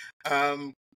Packers.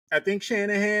 I think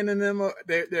Shanahan and them,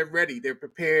 they're ready. They're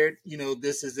prepared.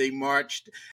 This is a march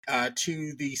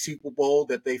to the Super Bowl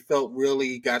that they felt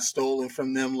really got stolen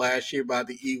from them last year by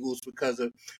the Eagles because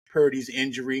of Purdy's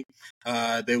injury.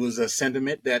 There was a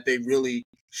sentiment that they really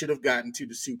should have gotten to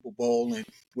the Super Bowl, and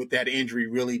with that injury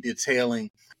really derailing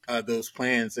those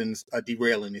plans and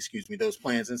derailing those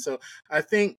plans. And so I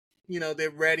think,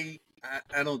 they're ready.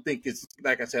 I don't think it's,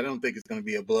 like I said, I don't think it's going to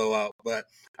be a blowout, but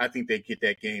I think they get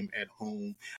that game at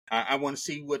home. I want to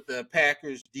see what the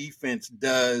Packers defense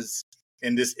does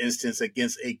in this instance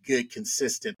against a good,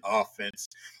 consistent offense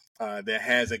that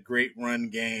has a great run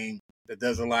game, that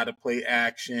does a lot of play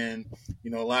action,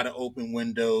 a lot of open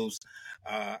windows.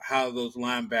 How are those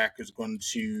linebackers going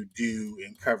to do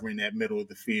in covering that middle of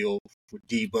the field with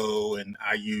Debo and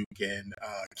Ayuk and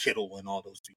Kittle and all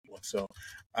those people? So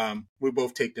we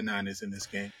both take the Niners in this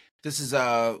game. This is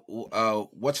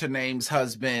what's her name's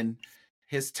husband,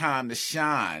 his time to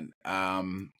shine.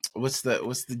 What's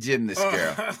the gymnast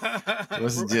girl?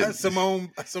 What's the gymnast?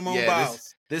 Simone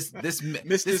Biles. This is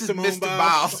Mr.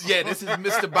 Biles. Yeah, this is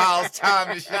Mr. Biles'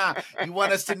 time to shine. You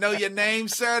want us to know your name,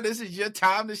 sir? This is your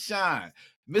time to shine.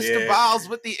 Mr. Biles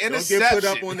with the interception. Don't get put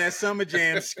up on that Summer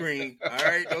Jam screen. All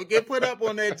right? Don't get put up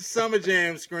on that Summer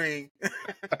Jam screen.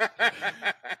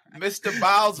 Mr.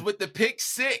 Biles with the pick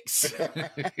six.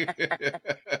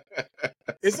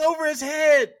 It's over his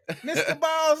head. Mr.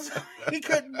 Biles, he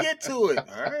couldn't get to it.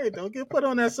 All right? Don't get put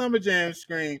on that Summer Jam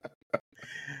screen.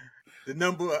 The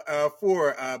number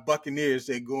 4 Buccaneers,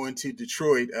 they go into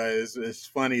Detroit. It's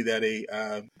funny that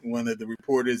one of the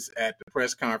reporters at the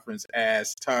press conference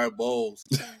asked Tyre Bowles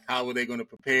how were they going to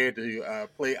prepare to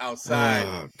play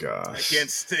outside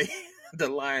against the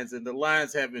Lions. And the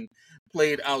Lions haven't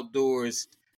played outdoors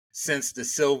since the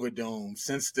Silver Dome,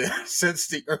 since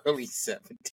the early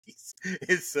 70s.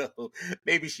 And so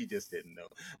maybe she just didn't know.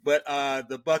 But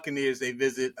the Buccaneers, they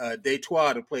visit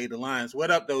Detroit to play the Lions.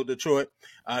 What up, though, Detroit?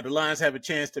 The Lions have a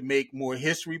chance to make more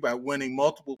history by winning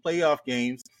multiple playoff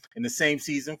games in the same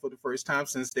season for the first time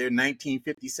since their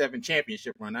 1957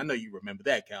 championship run. I know you remember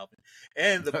that, Calvin.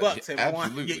 And the Bucks have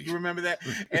won. You remember that?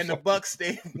 And the Bucks,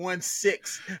 they won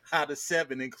 6 out of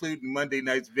 7, including Monday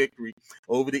night's victory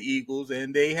over the Eagles.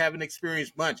 And they have an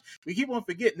experienced bunch. We keep on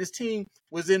forgetting this team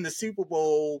was in the Super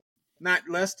Bowl not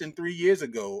less than 3 years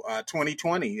ago,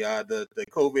 2020, the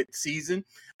COVID season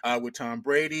with Tom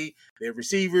Brady, their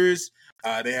receivers.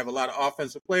 They have a lot of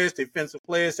offensive players, defensive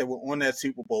players that were on that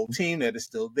Super Bowl team that is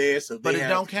still there. So but it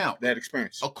don't count. That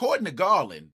experience. According to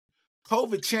Garland,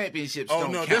 COVID championships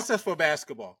don't count. Oh, no, this is for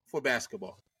basketball.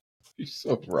 You're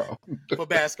so wrong. For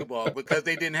basketball, because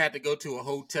they didn't have to go to a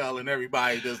hotel and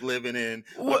everybody just living in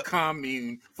a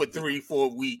commune for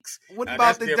 3-4 weeks. What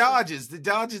about the Dodgers? The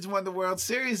Dodgers won the World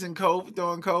Series during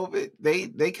COVID.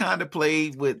 They kind of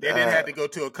played with. They didn't have to go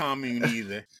to a commune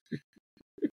either.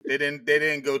 They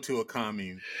didn't go to a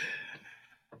commune.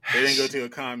 They didn't go to a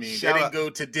commune. They didn't go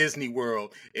to Disney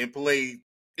World and play.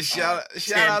 Shout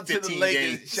out to the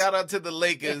Lakers. Games. Shout out to the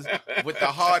Lakers with the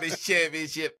hardest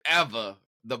championship ever.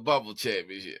 The bubble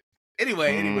championship.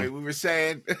 Anyway, we were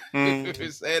saying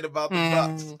about the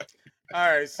Bucks.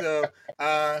 All right, so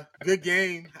good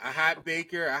game. A hot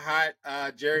Baker, a hot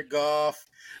Jared Goff.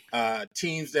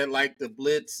 Teams that like the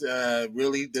blitz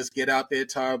really just get out there.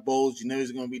 Tyre Bowles,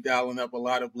 he's going to be dialing up a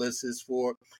lot of blitzes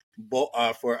for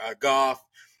Goff.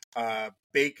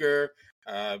 Baker.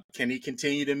 Can he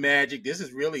continue the magic? This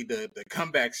is really the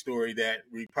comeback story that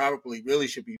we probably really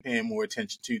should be paying more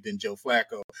attention to than Joe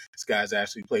Flacco. This guy's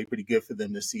actually played pretty good for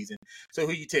them this season. So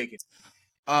who you taking?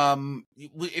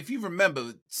 If you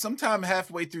remember, sometime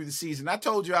halfway through the season, I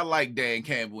told you I like Dan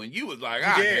Campbell, and you was like,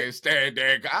 I can't stand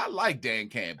Dan. I like Dan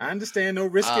Campbell. I understand. No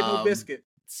risk it, no biscuit.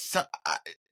 So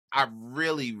I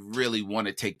really, really want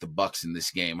to take the Bucks in this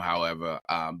game, however,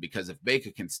 because if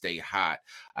Baker can stay hot,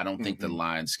 I don't think the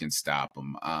Lions can stop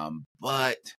him.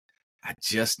 But I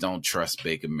just don't trust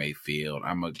Baker Mayfield.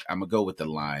 I'm gonna go with the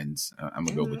Lions. I'm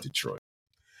gonna go with Detroit.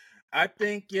 I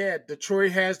think,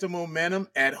 Detroit has the momentum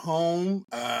at home.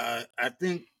 I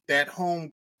think that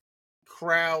home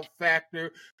crowd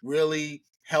factor really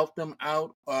helped them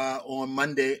out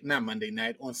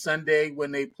on Sunday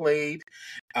when they played.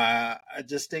 I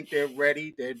just think they're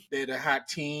ready. They're the hot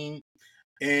team.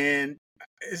 And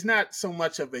it's not so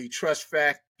much of a trust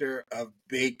factor of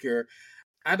Baker.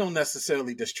 I don't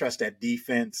necessarily distrust that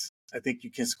defense. I think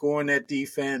you can score in that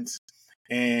defense.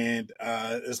 And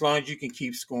as long as you can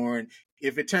keep scoring,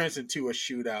 if it turns into a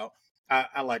shootout,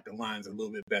 I like the Lions a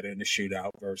little bit better in the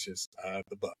shootout versus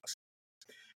the Bucks.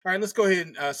 All right, let's go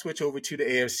ahead and switch over to the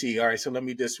AFC. All right, so let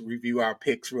me just review our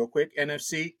picks real quick.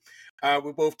 NFC,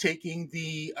 we're both taking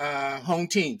the home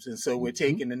teams. And so we're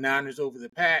taking the Niners over the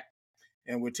Pack,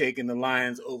 and we're taking the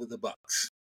Lions over the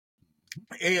Bucks.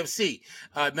 AFC,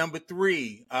 number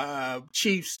 3,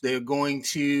 Chiefs, they're going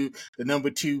to the number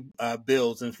 2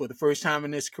 Bills. And for the first time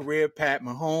in his career, Pat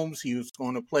Mahomes, he was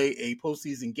going to play a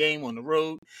postseason game on the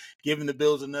road, giving the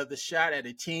Bills another shot at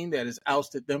a team that has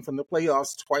ousted them from the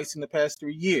playoffs twice in the past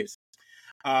 3 years.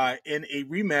 In a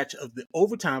rematch of the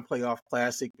overtime playoff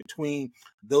classic between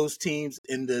those teams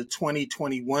in the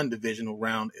 2021 divisional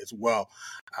round as well.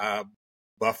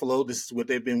 Buffalo, this is what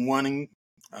they've been wanting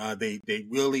They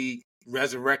really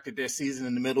resurrected their season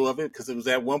in the middle of it, because it was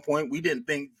at one point we didn't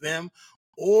think them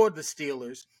or the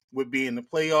Steelers would be in the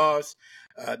playoffs.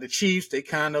 The Chiefs, they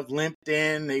kind of limped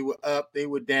in. They were up, they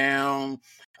were down.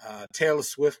 Taylor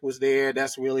Swift was there.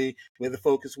 That's really where the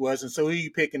focus was. And so who are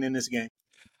you picking in this game?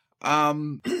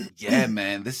 Yeah,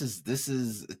 man, this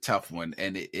is a tough one,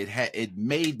 and it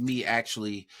made me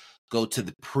actually go to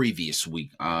the previous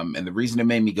week. And the reason it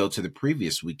made me go to the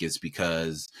previous week is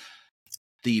because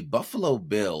the Buffalo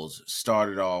Bills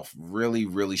started off really,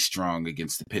 really strong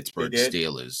against the Pittsburgh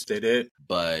Steelers. They did.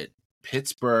 But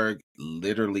Pittsburgh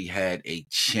literally had a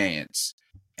chance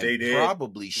and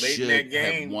probably should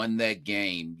have won that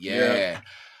game. Yeah.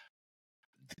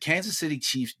 The Kansas City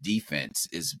Chiefs defense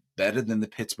is better than the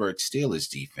Pittsburgh Steelers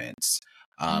defense.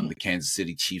 The Kansas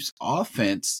City Chiefs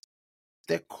offense,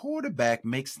 their quarterback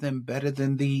makes them better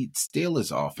than the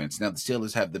Steelers offense. Now, the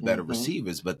Steelers have the better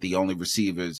receivers, but the only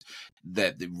receivers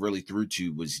that they really threw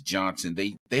to was Johnson.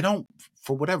 They don't,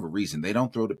 for whatever reason, they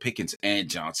don't throw to Pickens and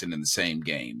Johnson in the same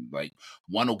game. Like,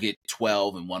 one will get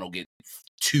 12 and one will get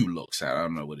 2 looks. I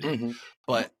don't know what it is.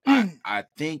 But I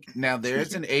think now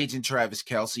there's an age in Travis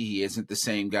Kelce. He isn't the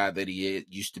same guy that he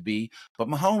used to be, but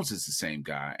Mahomes is the same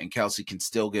guy, and Kelce can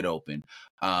still get open.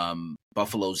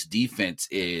 Buffalo's defense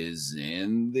is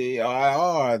in the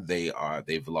IR.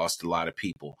 They've lost a lot of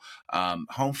people.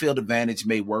 Home field advantage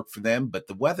may work for them, but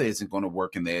the weather isn't going to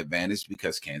work in their advantage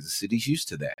because Kansas City's used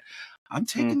to that. I'm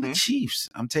taking the Chiefs.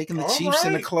 I'm taking the Chiefs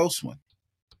in a close one.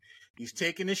 He's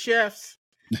taking the chefs.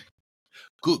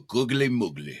 Good googly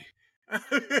moogly.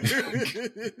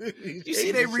 You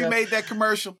see they remade that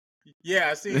commercial? Yeah,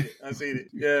 I seen it.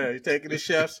 Yeah, he's taking the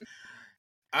chefs.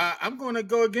 I'm going to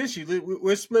go against you.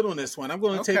 We're split on this one. I'm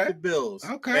going to take the Bills.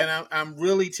 Okay. And I'm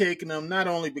really taking them not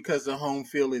only because of the home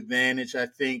field advantage. I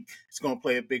think it's going to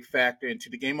play a big factor into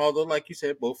the game. Although, like you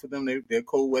said, both of them, they're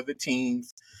cold weather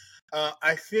teams.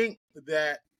 I think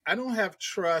that I don't have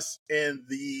trust in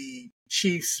the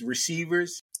Chiefs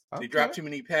receivers. They dropped too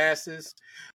many passes.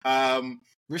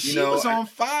 Rasheed was on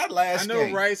fire last game. I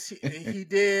know Rice, he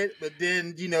did, but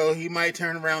then, he might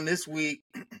turn around this week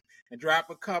and drop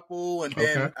a couple, and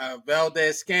then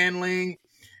Valdez-Scantling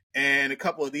and a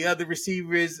couple of the other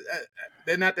receivers,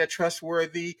 they're not that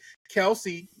trustworthy.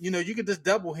 Kelce, you could just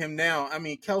double him now. I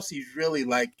mean, Kelce's really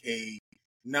like a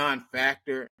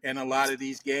non-factor in a lot of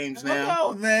these games now. I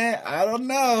don't know, man. I don't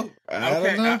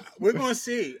know. We're going to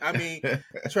see. I mean,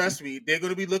 trust me, they're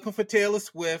going to be looking for Taylor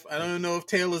Swift. I don't know if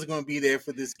Taylor's going to be there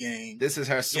for this game. This is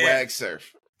her swag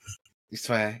surf. We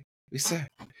swag. We swag.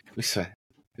 We swag.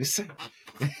 We swag.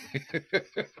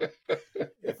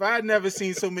 If I had never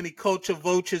seen so many culture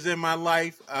vultures in my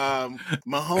life,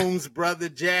 Mahomes' brother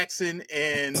Jackson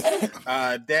and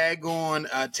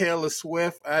daggone Taylor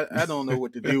Swift, I don't know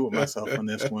what to do with myself on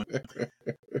this one.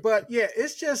 But yeah,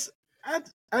 it's just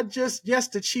yes,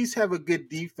 the Chiefs have a good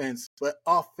defense, but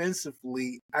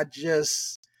offensively,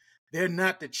 they're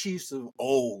not the Chiefs of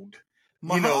old.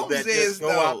 Mahomes that is just go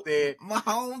though. out there.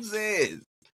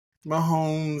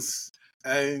 Mahomes.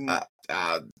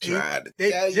 I'll try to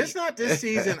tell you. Just not this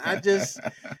season.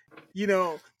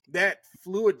 That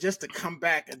fluid just to come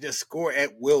back and just score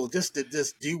at will, just to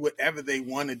do whatever they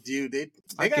want to do. They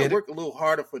got to work a little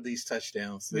harder for these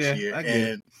touchdowns this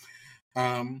year.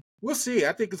 We'll see.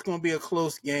 I think it's going to be a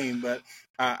close game, but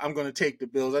I'm going to take the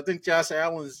Bills. I think Josh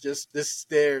Allen is this is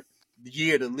their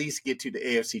year to at least get to the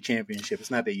AFC Championship. It's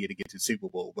not their year to get to the Super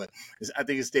Bowl, but I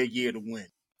think it's their year to win.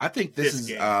 I think this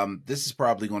is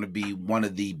probably going to be one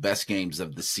of the best games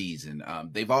of the season.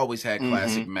 They've always had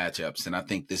classic matchups, and I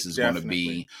think this is going to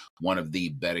be one of the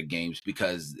better games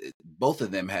because both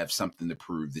of them have something to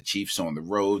prove. The Chiefs on the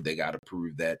road, they got to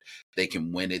prove that they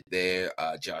can win it there.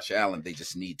 Josh Allen, they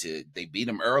beat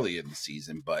him earlier in the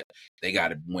season, but they got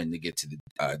to win to get to the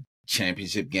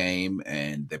championship game,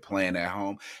 and they're playing at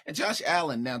home. And Josh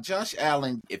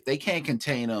Allen, if they can't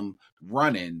contain him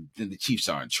running, then the Chiefs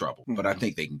are in trouble. But I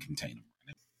think they can contain him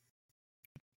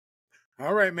running.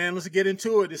 All right, man, let's get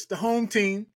into it. It's the home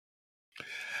team. The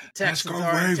Texans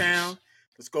are in town.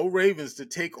 Let's go Ravens to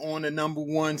take on the number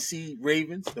 1 seed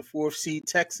Ravens, the 4th seed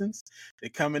Texans. They're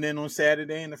coming in on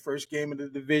Saturday in the first game of the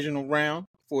divisional round,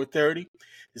 4:30.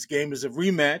 This game is a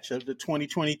rematch of the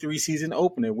 2023 season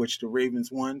opener, which the Ravens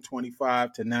won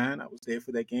 25-9. I was there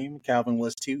for that game. Calvin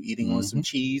was too, eating on some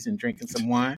cheese and drinking some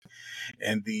wine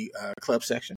in the club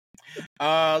section.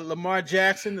 Lamar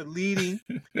Jackson, the leading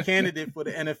candidate for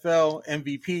the NFL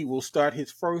MVP, will start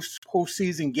his first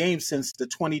postseason game since the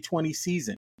 2020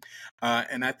 season.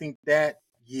 And I think that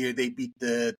year they beat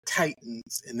the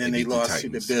Titans, and then they lost to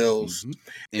the Bills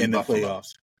in the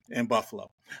playoffs. in Buffalo.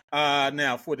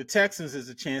 Now, for the Texans, is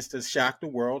a chance to shock the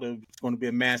world. It's going to be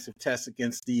a massive test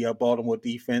against the Baltimore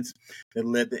defense that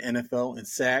led the NFL in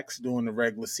sacks during the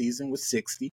regular season with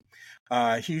 60.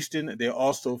 Houston, they're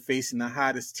also facing the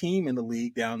hottest team in the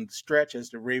league down the stretch as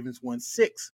the Ravens won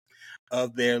 6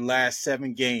 of their last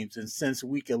 7 games. And since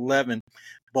week 11,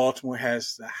 Baltimore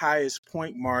has the highest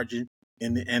point margin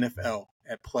in the NFL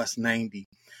at plus 90.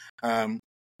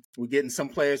 We're getting some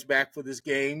players back for this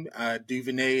game.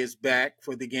 Duvernay is back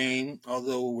for the game,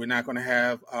 although we're not going to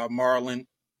have Marlon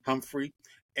Humphrey.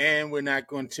 And we're not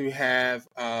going to have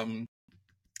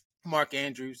Mark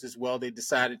Andrews as well. They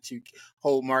decided to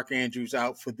hold Mark Andrews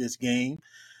out for this game.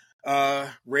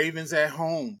 Ravens at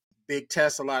home. Big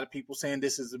test. A lot of people saying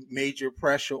this is a major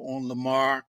pressure on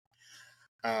Lamar.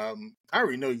 I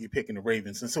already know you're picking the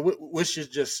Ravens, and so what's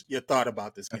just your thought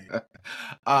about this game?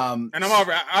 And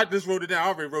I just wrote it down. I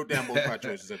already wrote down both my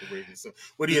choices of the Ravens. So,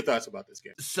 what are your thoughts about this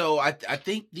game? So, I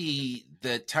think the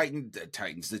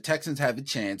Texans have a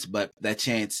chance, but that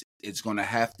chance is going to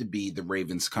have to be the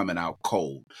Ravens coming out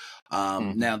cold.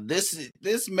 Now,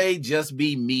 this may just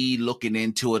be me looking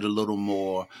into it a little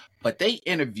more, but they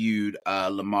interviewed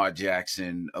Lamar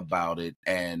Jackson about it,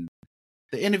 and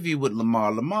the interview with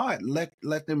Lamar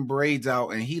let them braids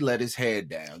out, and he let his head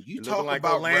down. You talk like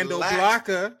about Orlando relaxed.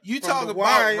 Blocker. You talk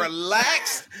about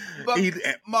relaxed, but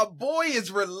my boy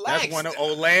is relaxed. That's one of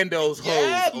Orlando's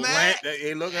hoes. Man.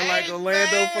 He looking like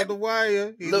Orlando from The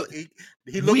Wire. He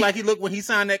looked like he looked when he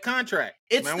signed that contract.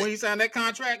 When he signed that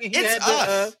contract, and he had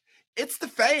us. It's the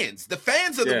fans. The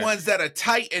fans are the ones that are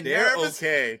tight and nervous.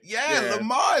 Okay. Yeah,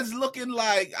 Lamar is looking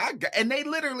like and they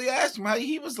literally asked him how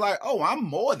he was like, "Oh, I'm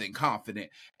more than confident."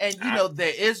 And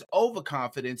there is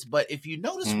overconfidence, but if you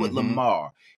notice with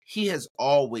Lamar, he has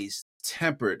always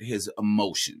tempered his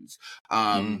emotions.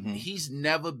 He's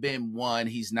never been one.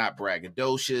 He's not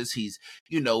braggadocious. He's,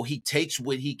 he takes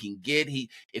what he can get.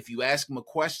 If you ask him a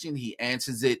question, he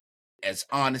answers it as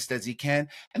honest as he can,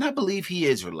 and I believe he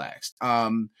is relaxed.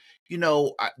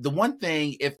 The one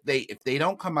thing, if they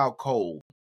don't come out cold,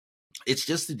 it's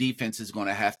just the defense is going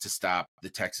to have to stop the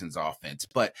Texans offense.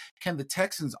 But can the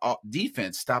Texans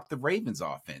defense stop the Ravens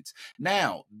offense?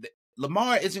 Now,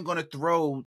 Lamar isn't going to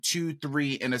throw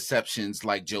 2-3 interceptions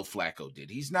like Joe Flacco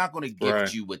did. He's not going to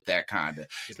gift you with that kind of.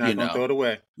 He's not going to throw it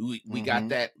away. We got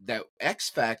that X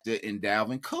factor in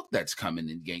Dalvin Cook that's coming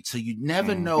in the game. So you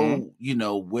never know,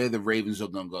 where the Ravens are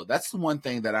going to go. That's the one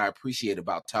thing that I appreciate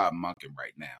about Todd Monken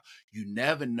right now. You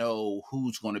never know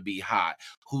who's going to be hot,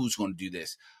 who's going to do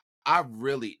this. I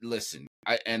really listen.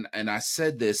 I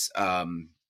said this on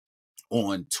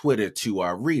Twitter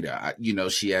to Rita.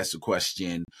 She asked the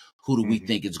question, who do we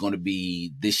think is going to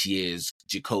be this year's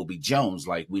Jacoby Jones?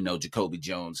 Like, we know Jacoby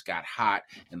Jones got hot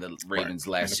in the Ravens'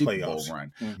 last Super Bowl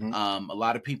run. A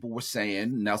lot of people were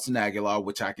saying Nelson Aguilar,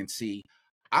 which I can see.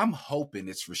 I'm hoping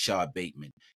it's Rashad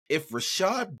Bateman. If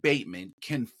Rashad Bateman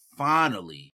can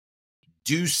finally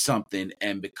do something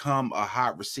and become a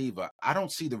hot receiver, I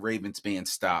don't see the Ravens being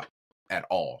stopped at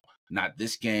all. Not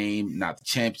this game, not the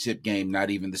championship game, not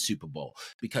even the Super Bowl.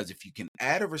 Because if you can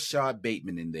add a Rashad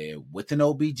Bateman in there with an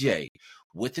OBJ,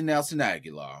 with an Nelson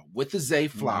Aguilar, with the Zay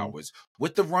Flowers,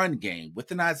 with the run game, with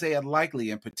an Isaiah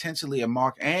Likely and potentially a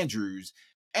Mark Andrews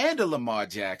and a Lamar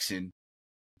Jackson,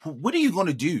 what are you going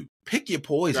to do? Pick your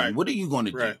poison. Right. What are you going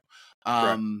to do?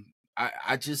 I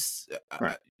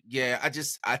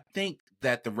think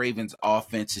that the Ravens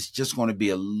offense is just going to be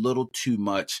a little too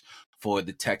much for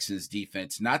the Texans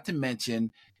defense, not to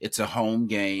mention it's a home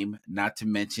game, not to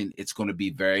mention it's going to be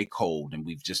very cold. And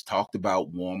we've just talked about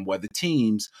warm weather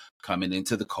teams coming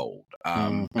into the cold.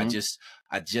 I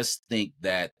just think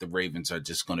that the Ravens are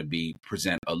just going to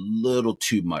present a little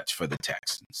too much for the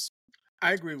Texans.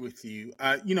 I agree with you.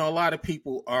 A lot of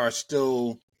people are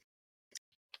still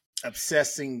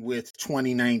obsessing with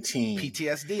 2019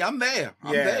 PTSD. I'm there.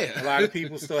 A lot of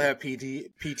people still have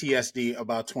PTSD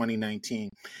about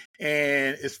 2019,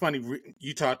 and it's funny.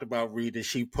 You talked about Rita.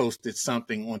 She posted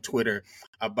something on Twitter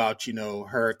about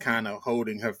her kind of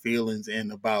holding her feelings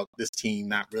and about this team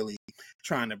not really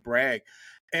trying to brag.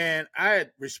 And I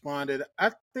had responded,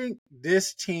 I think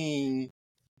this team,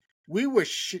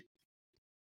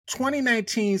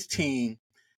 2019's team.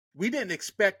 We didn't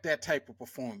expect that type of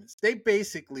performance. They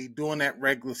basically, during that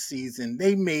regular season,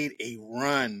 they made a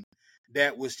run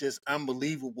that was just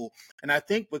unbelievable. And I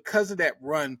think because of that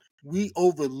run, we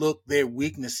overlooked their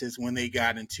weaknesses when they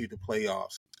got into the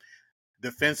playoffs.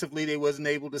 Defensively, they wasn't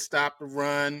able to stop the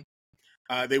run.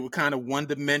 They were kind of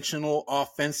one-dimensional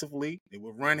offensively. They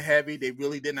were run heavy. They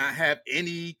really did not have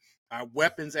any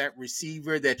weapons at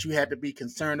receiver that you had to be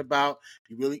concerned about.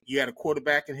 You had a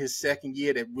quarterback in his second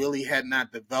year that really had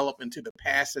not developed into the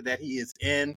passer that he is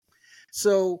in.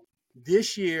 So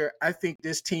this year, I think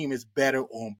this team is better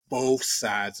on both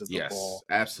sides of the ball.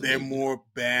 Absolutely. They're more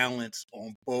balanced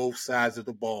on both sides of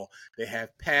the ball. They have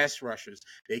pass rushers.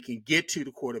 They can get to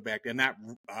the quarterback. They're not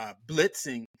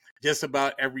blitzing just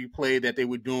about every play that they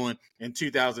were doing in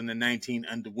 2019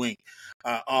 under Wink.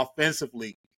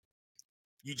 Offensively,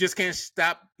 you just can't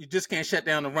stop. You just can't shut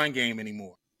down the run game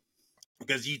anymore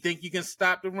because you think you can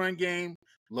stop the run game.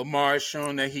 Lamar has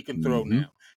shown that he can throw now.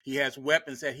 He has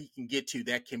weapons that he can get to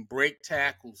that can break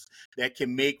tackles, that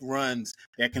can make runs,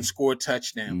 that can score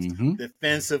touchdowns.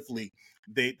 Defensively,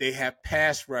 they have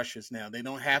pass rushers now. They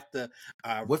don't have to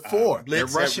with four. They're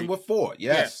blitz rushing with four.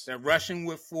 Yes, they're rushing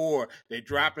with four. They're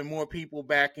dropping more people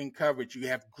back in coverage. You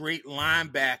have great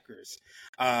linebackers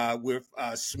with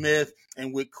Smith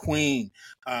and with Queen.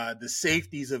 The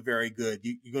safeties are very good.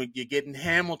 You're getting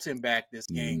Hamilton back this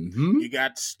game. You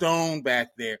got Stone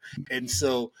back there, and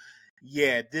so.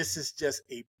 Yeah, this is just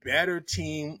a better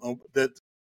team.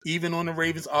 Even on the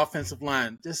Ravens' offensive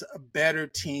line, just a better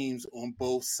teams on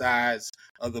both sides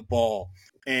of the ball.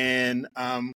 And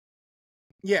I'm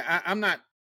not.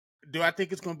 Do I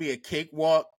think it's going to be a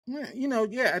cakewalk?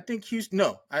 I think Houston.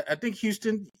 No, I think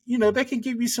Houston. They can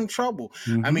give you some trouble.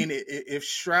 I mean, if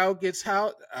Stroud gets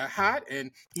hot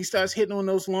and he starts hitting on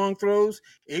those long throws,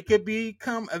 it could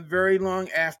become a very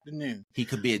long afternoon. He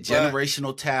could be a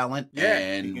generational talent,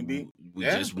 and he can be. We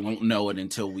just won't know it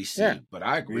until we see. But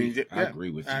I agree. I agree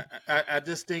with you. I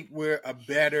just think we're a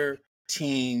better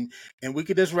team, and we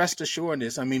could just rest assured in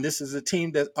this. I mean, this is a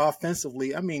team that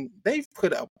offensively, they've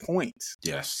put up points.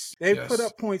 They've put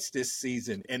up points this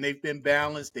season, and they've been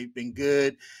balanced. They've been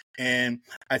good, and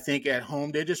I think at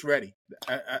home they're just ready.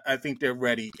 I think they're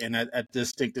ready, and I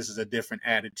just think this is a different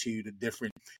attitude, a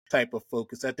different type of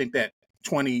focus. I think that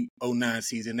 2009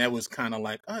 season, that was kind of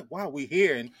like, oh, wow, we're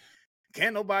here, and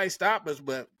can't nobody stop us,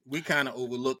 but we kind of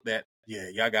overlooked that. Yeah,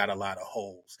 y'all got a lot of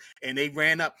holes, and they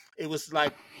ran up. It was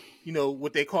like,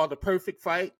 what they call the perfect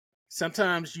fight.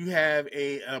 Sometimes you have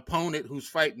an opponent who's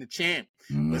fighting the champ,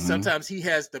 but sometimes he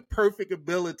has the perfect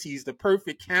abilities, the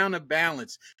perfect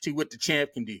counterbalance to what the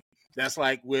champ can do. That's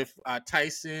like with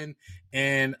Tyson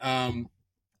and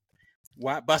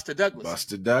Buster Douglas.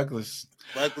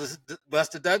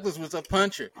 Buster Douglas was a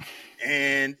puncher,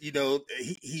 and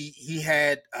he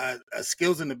had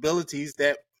skills and abilities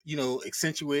that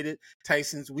accentuated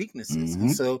Tyson's weaknesses.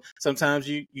 And so sometimes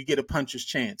you get a puncher's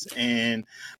chance. And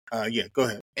go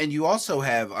ahead. And you also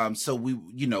have I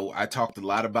talked a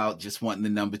lot about just wanting the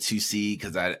number 2 seed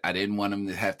because I didn't want him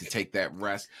to have to take that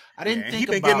rest. I didn't think he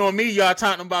been getting on me, y'all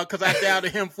talking about because I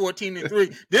doubted him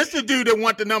 14-3. This the dude that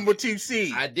want the number 2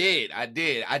 seed. I did. I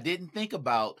didn't think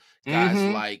about guys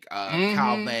like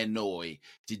Kyle Van Noy,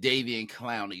 Jadeveon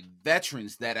Clowney,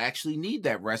 veterans that actually need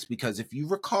that rest because if you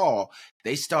recall,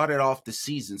 they started off the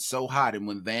season so hot, and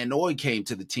when Van Noy came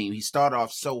to the team, he started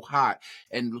off so hot,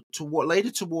 and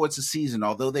later towards the season,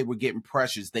 although they were getting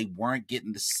pressures, they weren't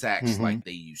getting the sacks like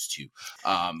they used to,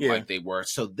 like they were.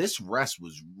 So this rest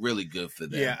was really good for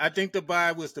them. Yeah, I think the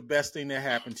bye was the best thing that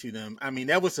happened to them. I mean,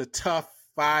 that was a tough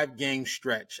 5-game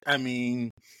stretch. I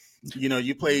mean,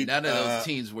 you played. None of those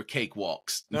teams were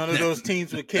cakewalks. None of those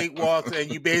teams were cakewalks,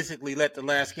 and you basically let the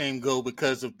last game go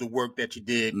because of the work that you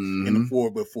did in the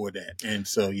 4 before that. And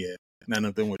so, yeah, none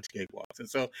of them were cakewalks. And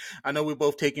so, I know we're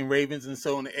both taking Ravens, and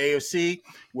so in the AFC,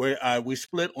 where we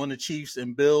split on the Chiefs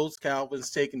and Bills.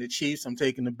 Calvin's taking the Chiefs. I'm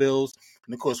taking the Bills,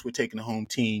 and of course, we're taking the home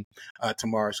team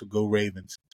tomorrow. So go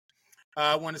Ravens.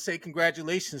 I want to say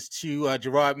congratulations to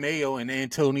Jerod Mayo and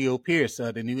Antonio Pierce,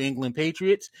 the New England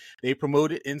Patriots. They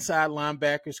promoted inside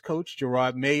linebackers coach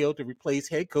Jerod Mayo to replace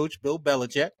head coach Bill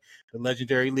Belichick, the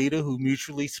legendary leader who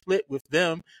mutually split with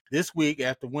them this week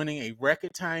after winning a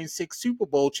record-tying 6 Super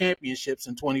Bowl championships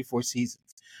in 24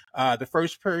 seasons. The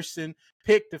first person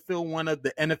picked to fill one of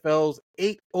the NFL's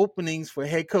 8 openings for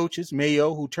head coaches,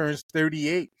 Mayo, who turns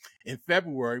 38 in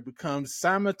February, becomes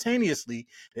simultaneously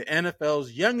the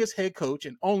NFL's youngest head coach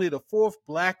and only the 4th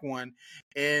black one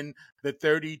in the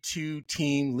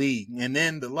 32-team league. And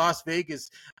then the Las Vegas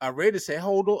Raiders said,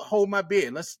 hold my beer.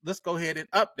 Let's go ahead and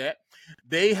up that.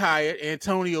 They hired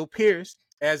Antonio Pierce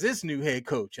as his new head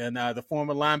coach, and the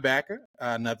former linebacker,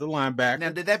 another linebacker.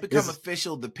 Now, did that become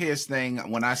official, the Pierce thing?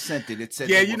 When I sent it, it said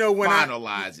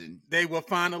finalizing. They were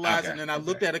finalizing, and I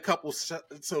looked at a couple, so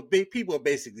people are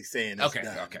basically saying it's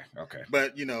done. Okay.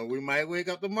 But, we might wake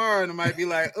up tomorrow, and it might be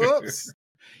like, oops,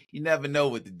 You never know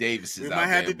with the Davises. We might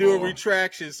have to do a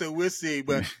retraction, so we'll see.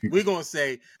 But we're going to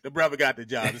say the brother got the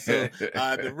job. So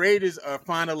the Raiders are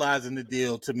finalizing the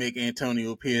deal to make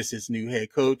Antonio Pierce his new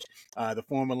head coach. The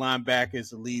former linebacker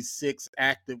is the lead six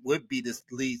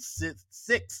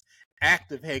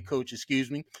active head coach,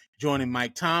 joining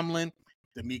Mike Tomlin,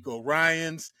 D'Amico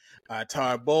Ryans,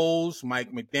 Tar Bowles,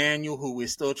 Mike McDaniel, who we're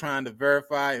still trying to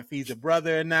verify if he's a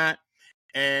brother or not,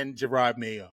 and Jerod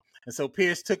Mayo. And so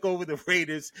Pierce took over the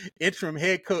Raiders interim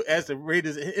head coach after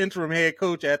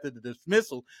the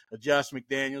dismissal of Josh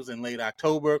McDaniels in late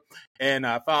October. And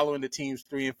following the team's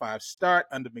 3-5 start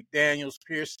under McDaniels,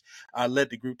 Pierce led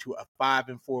the group to a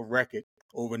 5-4 record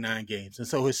over 9 games. And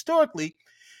so historically,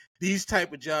 these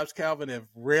type of jobs, Calvin, have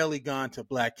rarely gone to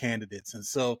black candidates. And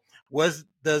so what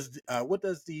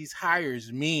does these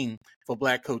hires mean for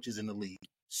black coaches in the league?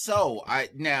 So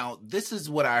now this is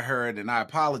what I heard, and I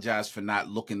apologize for not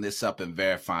looking this up and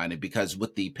verifying it, because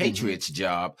with the Patriots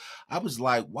job, I was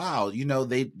like, wow,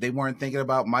 they weren't thinking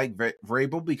about Mike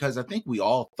Vrabel, because I think we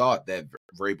all thought that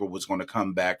Vrabel was going to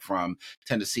come back from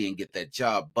Tennessee and get that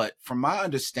job. But from my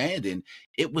understanding,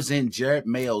 it was in Jerod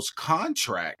Mayo's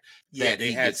contract that they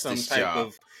he had gets some this type job.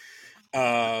 Of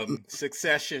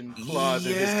succession clause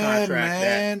in his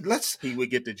contract that he would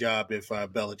get the job if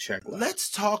Belichick left. Let's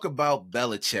talk about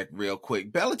Belichick real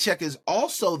quick. Belichick is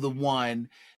also the one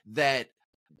that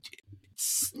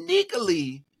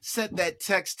sneakily sent that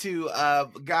text to a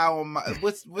guy on my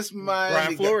what's my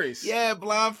Brian Flores. Yeah,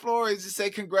 Brian Flores, to say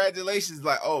congratulations.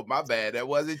 Like, oh, my bad, that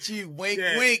wasn't you. Wink,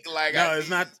 wink. Like, no, it's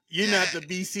not. You're not the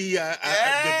BC, the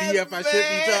BF I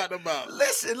should be talking about.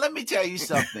 Listen, let me tell you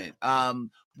something.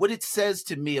 What it says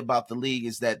to me about the league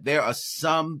is that there are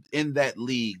some in that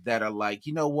league that are like,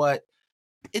 you know what?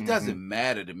 It doesn't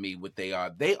matter to me what they are.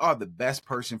 They are the best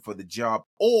person for the job,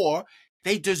 or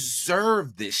they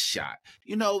deserve this shot.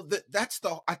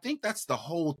 I think that's the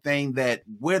whole thing that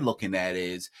we're looking at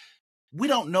is we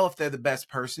don't know if they're the best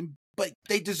person, but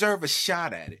they deserve a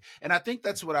shot at it. And I think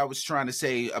that's what I was trying to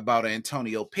say about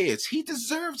Antonio Pierce. He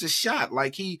deserves a shot.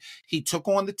 Like he took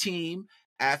on the team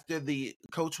after the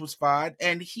coach was fired,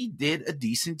 and he did a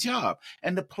decent job.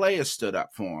 And the players stood up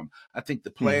for him. I think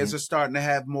the players are starting to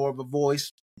have more of a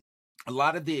voice. A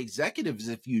lot of the executives,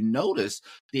 if you notice,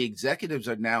 the executives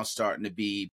are now starting to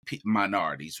be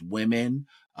minorities, women,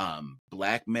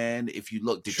 black men. If you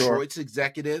look, Detroit's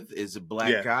executive is a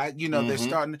black guy. They're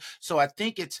starting. So I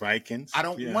think it's Vikings. I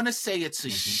don't want to say it's a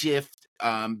shift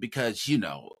because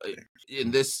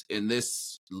in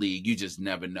this league you just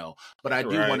never know. But I do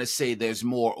want to say there's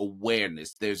more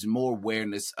awareness. There's more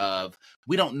awareness of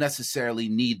we don't necessarily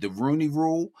need the Rooney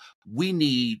Rule. We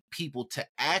need people to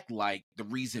act like the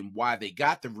reason why they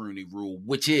got the Rooney Rule,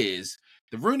 which is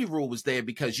the Rooney Rule was there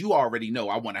because you already know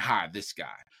I want to hire this guy.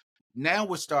 Now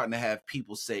we're starting to have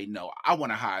people say, no, I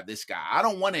want to hire this guy. I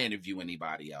don't want to interview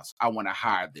anybody else. I want to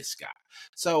hire this guy.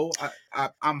 So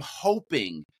I'm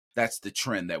hoping that's the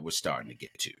trend that we're starting to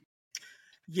get to.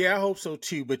 Yeah, I hope so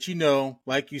too. But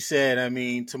like you said, I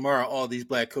mean, tomorrow all these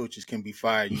black coaches can be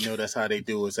fired. That's how they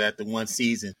do it. It's after one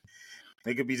season.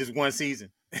 It could be just one season.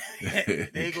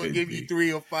 They're going to give you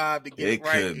 3 or 5 to get it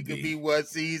right. It could be one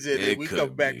season. And we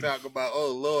come back talking about,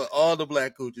 oh, Lord, all the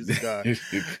black coaches are gone.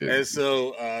 And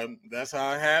so that's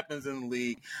how it happens in the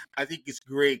league. I think it's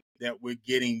great that we're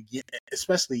getting,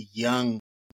 especially young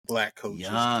black coaches.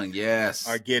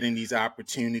 Are getting these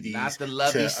opportunities. Not the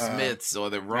Lovie Smiths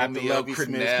or the Romeo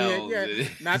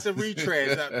Crennels. Not the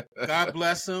retreads. God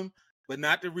bless them. But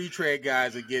not the retread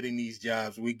guys are getting these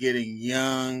jobs. We're getting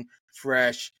young,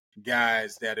 fresh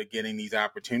guys that are getting these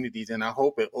opportunities. And I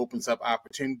hope it opens up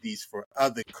opportunities for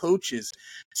other coaches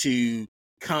to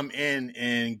come in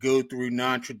and go through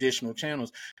non-traditional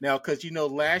channels. Now, because,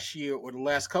 last year or the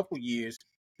last couple of years,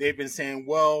 they've been saying,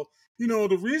 well,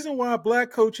 the reason why black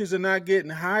coaches are not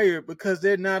getting hired because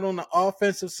they're not on the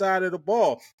offensive side of the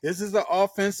ball. This is an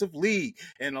offensive league.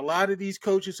 And a lot of these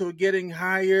coaches who are getting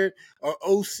hired are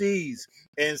OCs.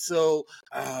 And so,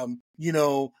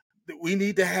 we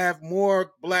need to have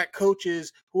more black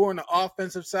coaches who are on the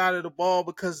offensive side of the ball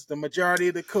because the majority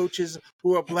of the coaches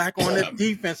who are black on the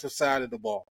defensive side of the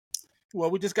ball. Well,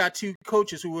 we just got 2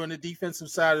 coaches who are on the defensive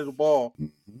side of the ball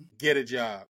get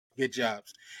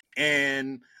jobs.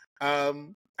 And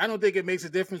I don't think it makes a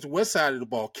difference what side of the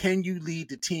ball. Can you lead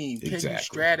the team? Can you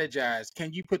strategize?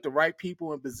 Can you put the right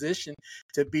people in position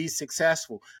to be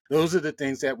successful? Those are the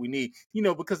things that we need.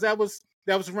 Because that was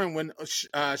run when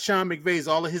Sean McVay's,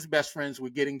 all of his best friends were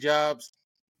getting jobs.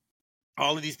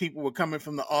 All of these people were coming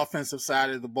from the offensive side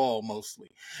of the ball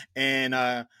mostly. And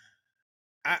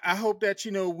I hope that,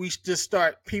 we just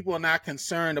start, people are not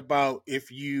concerned about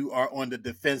if you are on the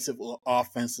defensive or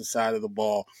offensive side of the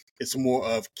ball. It's more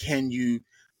of, can you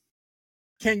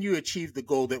achieve the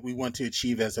goal that we want to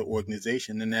achieve as an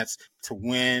organization? And that's to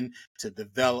win, to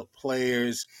develop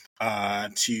players,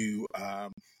 to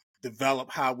develop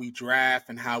how we draft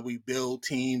and how we build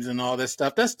teams and all that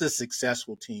stuff. That's the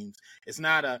successful teams. It's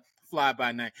not a fly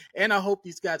by night. And I hope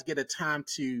these guys get a time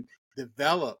to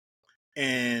develop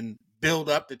and build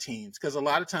up the teams, because a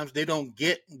lot of times they don't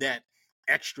get that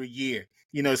extra year.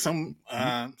 Some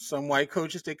white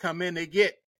coaches, they come in, they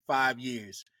get 5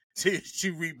 years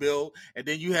to rebuild, and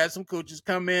then you have some coaches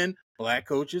come in, black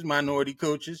coaches, minority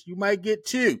coaches, you might get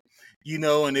 2.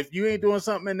 And if you ain't doing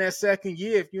something in that second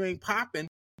year, if you ain't popping,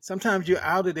 sometimes you're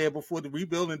out of there before the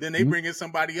rebuild, and then they bring in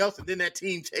somebody else, and then that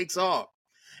team takes off.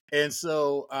 And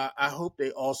so I hope they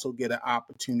also get an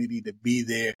opportunity to be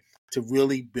there to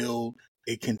really build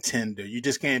a contender. You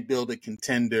just can't build a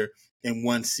contender in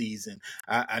one season.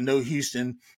 I know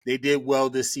Houston, they did well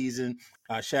this season.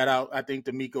 Shout out, I think,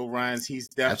 to Miko Ryans. He's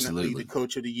definitely the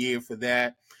coach of the year for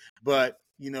that. But,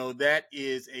 that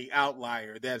is a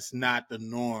outlier. That's not the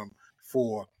norm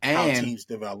for how teams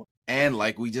develop. And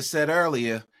like we just said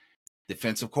earlier,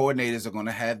 defensive coordinators are going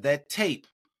to have that tape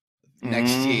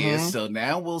next year. So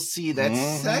now we'll see that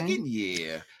second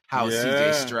year how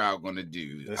CJ Stroud going to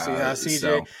do. Let's see how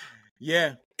CJ.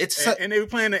 And they were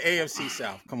playing the AFC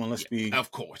South. Come on, let's be.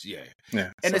 Of course, yeah.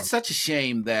 And it's such a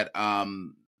shame that.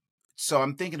 So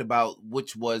I'm thinking about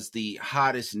which was the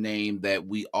hottest name that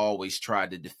we always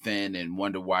tried to defend and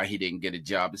wonder why he didn't get a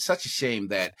job. It's such a shame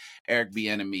that Eric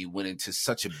Bieniemy went into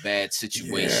such a bad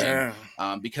situation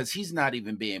because he's not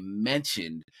even being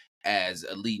mentioned as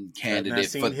a leading candidate. I've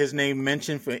not seen his name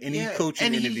mentioned for any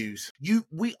coaching interviews.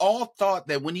 We all thought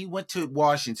that when he went to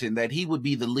Washington that he would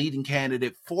be the leading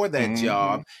candidate for that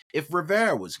job if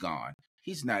Rivera was gone.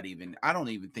 He's not even, I don't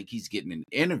even think he's getting an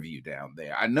interview down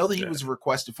there. I know that he was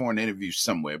requested for an interview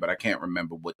somewhere, but I can't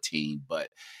remember what team. But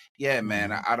yeah,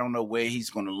 man, I don't know where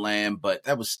he's going to land, but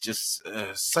that was just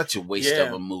such a waste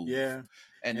of a move. Yeah.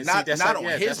 And not on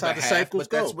his behalf,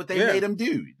 but that's what they made him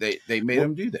do. They made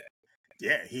him do that.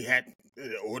 Yeah, he had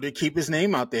to keep his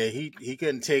name out there. He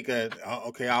couldn't take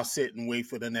I'll sit and wait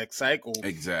for the next cycle.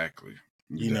 Exactly.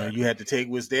 You had to take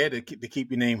what's there to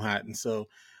keep your name hot. And so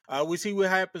we see what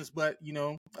happens, but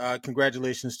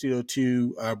congratulations to the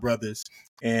 2 brothers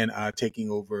and taking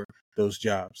over those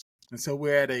jobs. And so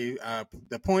we're at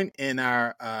the point in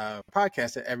our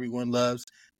podcast that everyone loves.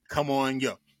 Come on,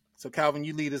 yo. So Calvin,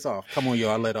 you lead us off. Come on, yo.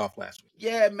 I let off last week.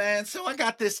 Yeah, man. So I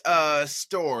got this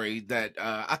story that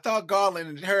I thought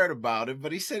Garland had heard about it,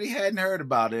 but he said he hadn't heard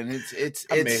about it. And it's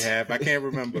I may have. I can't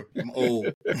remember. I'm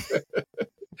old.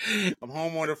 I'm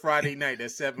home on a Friday night at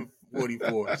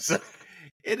 7:44. So.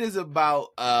 It is about,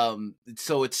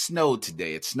 so it snowed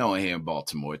today. It's snowing here in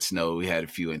Baltimore. It snowed. We had a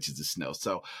few inches of snow.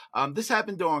 So this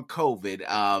happened during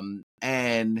COVID.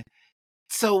 And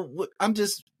so I'm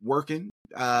just working.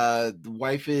 The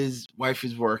wife is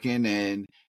working and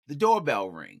the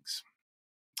doorbell rings.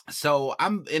 So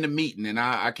I'm in a meeting and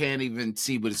I can't even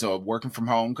see what it's all working from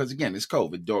home. Cause again, it's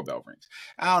COVID, doorbell rings.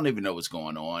 I don't even know what's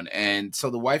going on. And so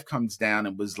the wife comes down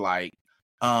and was like,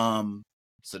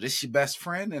 so this your best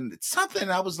friend? And it's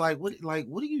something I was like, what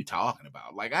are you talking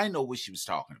about? Like, I didn't know what she was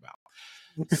talking about.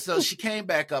 So she came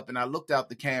back up and I looked out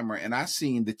the camera and I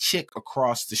seen the chick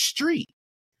across the street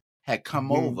had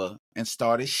come over and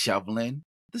started shoveling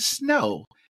the snow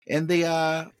in the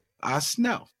our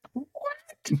snow.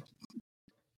 What?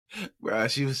 Bro,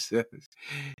 she was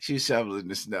shoveling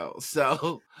the snow.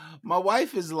 So my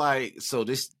wife is like, so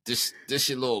this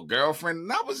your little girlfriend?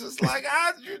 And I was just like,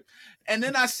 and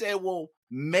then I said, well,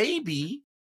 maybe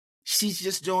she's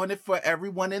just doing it for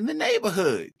everyone in the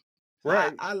neighborhood.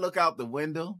 Right. I look out the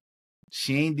window.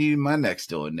 She ain't do my next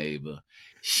door neighbor.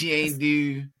 She ain't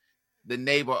do the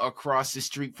neighbor across the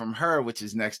street from her, which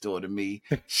is next door to me.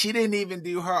 She didn't even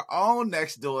do her own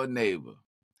next door neighbor.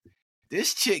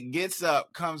 This chick gets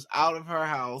up, comes out of her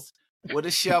house with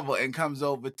a shovel and comes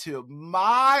over to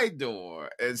my door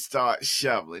and starts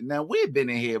shoveling. Now, we've been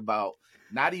in here about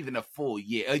not even a full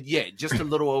year. Just a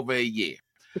little over a year.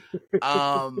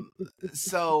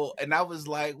 So, and I was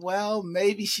like, well,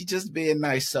 maybe she just being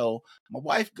nice. So my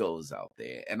wife goes out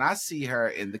there and I see her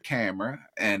in the camera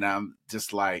and I'm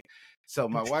just like, so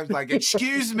my wife's like,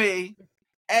 excuse me.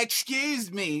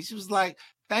 She was like,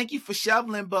 thank you for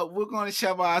shoveling, but we're going to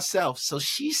shovel ourselves. So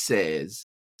she says,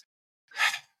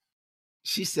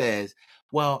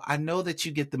 well, I know that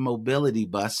you get the mobility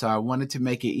bus, so I wanted to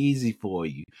make it easy for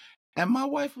you. And my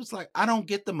wife was like, I don't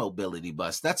get the mobility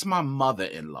bus. That's my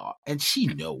mother-in-law. And she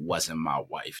knew it wasn't my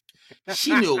wife.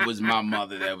 She knew it was my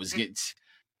mother that was getting.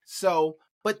 So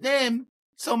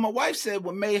my wife said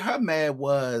what made her mad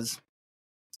was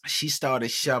she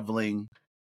started shoveling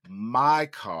my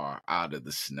car out of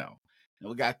the snow. And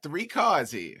we got 3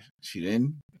 cars here. She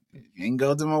didn't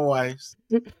go to my wife's.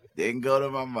 Didn't go to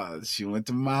my mother's. She went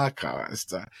to my car and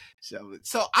started shoveling.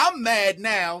 So I'm mad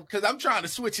now because I'm trying to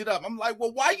switch it up. I'm like,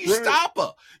 well, why you stop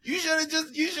her? You should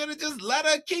have just let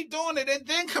her keep doing it and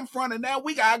then confront her. Now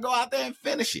we gotta go out there and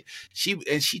finish it.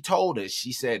 She told us,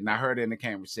 she said, and I heard it in the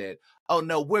camera, said, oh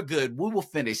no, we're good. We will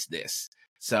finish this.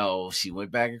 So she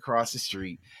went back across the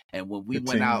street, and when we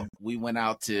went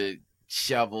out to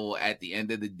shovel at the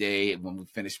end of the day. And when we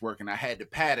finished working, I had to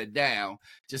pat her down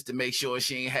just to make sure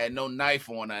she ain't had no knife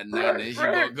on her. And she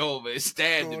gonna go over and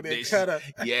stab the bitch.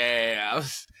 Yeah.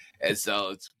 And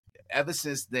so ever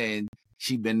since then,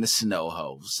 she been the snow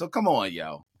hoe. So come on,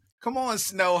 yo. Come on,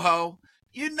 snow hoe.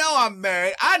 You know I'm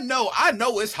married. I know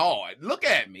it's hard. Look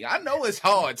at me. I know it's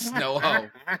hard, snow hoe.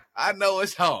 I know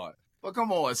it's hard. But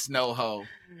come on, snow hoe.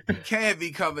 You can't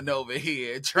be coming over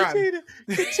here trying.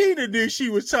 Katina knew she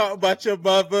was talking about your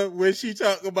mother when she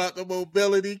talking about the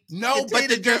mobility. No, Katina but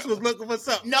the just was looking for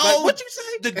something. No, like, what you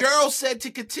say? The girl said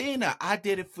to Katina, "I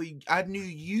did it for you. I know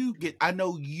you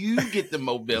get the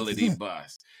mobility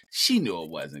bus." She knew it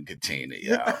wasn't Katina,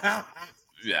 yo.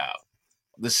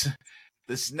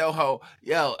 The snow hoe,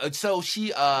 yo. So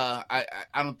she, I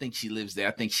don't think she lives there.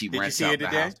 I think she rents out the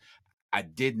house. I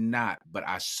did not, but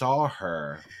I saw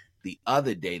her the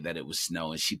other day that it was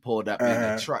snowing. She pulled up in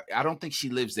a truck. I don't think she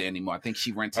lives there anymore. I think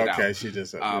she rents it out. Okay, she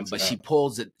just. But she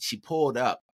pulled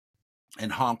up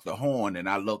and honked the horn, and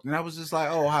I looked, and I was just like,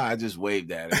 "Oh, hi!" I just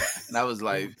waved at her, and I was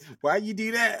like, "Why you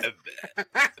do that?"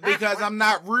 Because I'm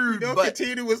not rude. But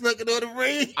Katina was looking on the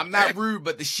rain. I'm not rude,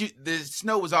 but the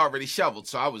snow was already shoveled,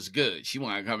 so I was good. She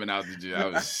wasn't coming out to do. I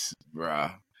was,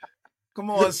 bruh. Come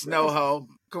on, snow hoe.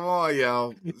 Come on,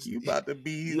 yo. You about to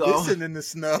be listening in the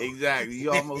snow. Exactly.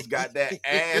 You almost got that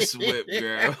ass whipped,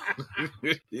 girl.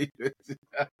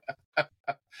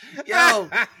 Yo,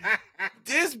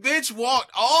 this bitch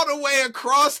walked all the way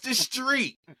across the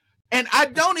street. And I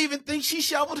don't even think she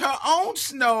shoveled her own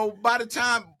snow by the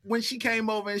time when she came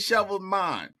over and shoveled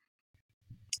mine.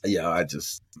 Yeah,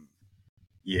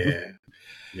 Yeah.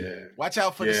 Watch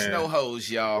out for the snow hoes,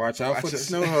 y'all. Watch out for the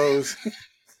snow hoes.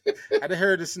 I'd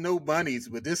heard the snow bunnies,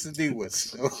 but this is new one.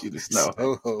 Snow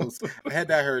hoes. I had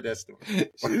not heard that story.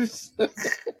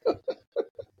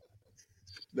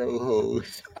 Snow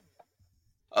hoes.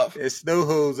 There's snow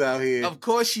hoes out here. Of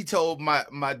course, she told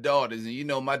my daughters, and you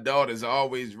know my daughters are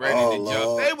always ready to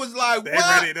jump. They was like, "What? They're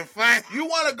ready to fight. You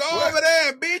want to go over there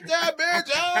and beat that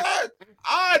bitch?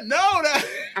 I know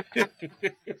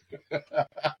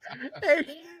that."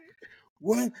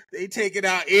 What? They taking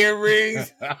out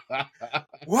earrings?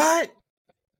 What?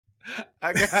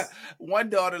 I got one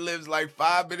daughter lives like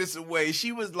 5 minutes away.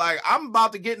 She was like, "I'm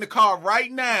about to get in the car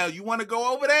right now. You want to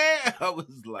go over there?" I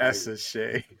was like, "That's a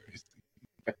shame."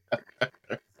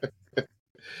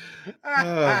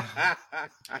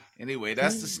 Anyway,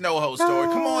 that's the snow hoe story.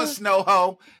 Come on, snow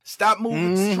hoe. Stop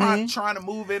moving, trying to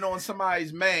move in on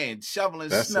somebody's man, shoveling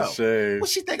that's snow. A shame. What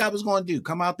she think I was going to do?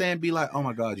 Come out there and be like, "Oh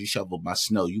my God, you shoveled my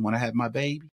snow. You want to have my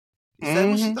baby?" Is that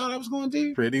what she thought I was going to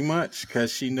do? Pretty much,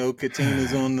 because she know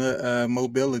Katina's on the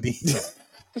mobility.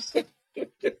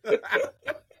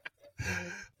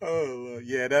 Oh,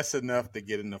 yeah, that's enough to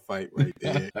get in the fight right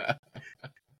there.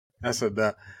 That's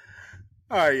enough.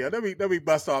 All right, yo, let me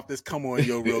bust off this "Come on,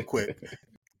 yo" real quick.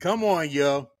 Come on,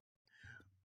 yo.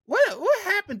 What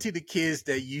happened to the kids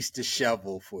that used to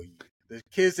shovel for you? The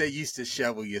kids that used to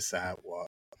shovel your sidewalk.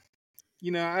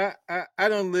 You know, I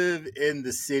don't live in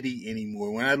the city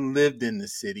anymore. When I lived in the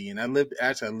city, and I lived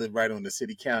right on the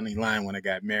city-county line when I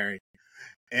got married.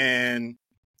 And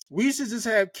we used to just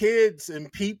have kids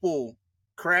and people,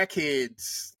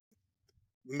 crackheads,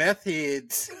 meth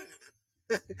heads,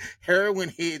 heroin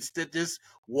heads that just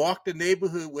walk the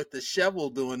neighborhood with a shovel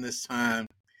during this time,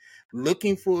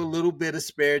 looking for a little bit of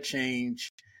spare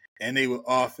change, and they would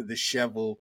offer to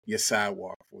shovel your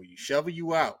sidewalk for you, shovel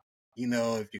you out. You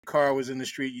know, if your car was in the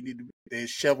street, they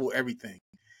shovel everything.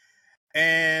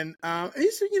 And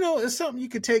it's something you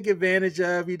could take advantage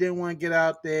of. You didn't want to get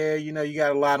out there. You know, you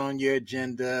got a lot on your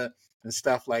agenda and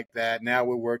stuff like that. Now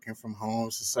we're working from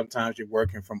home, so sometimes you're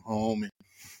working from home, and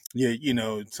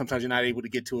sometimes you're not able to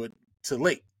get to it till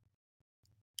late.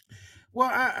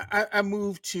 Well, I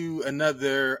moved to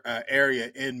another area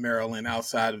in Maryland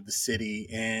outside of the city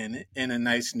and in a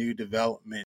nice new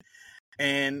development.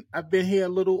 And I've been here a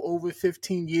little over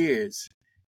 15 years.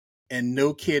 and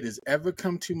no kid has ever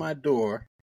come to my door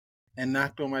and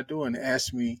knocked on my door and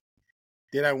asked me,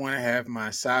 did I want to have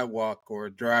my sidewalk or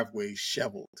driveway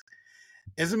shoveled?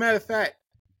 As a matter of fact,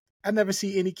 I never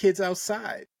see any kids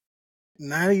outside,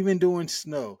 not even during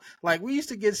snow. Like, we used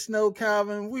to get snow,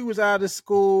 Calvin. We was out of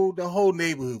school. The whole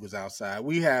neighborhood was outside.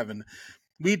 We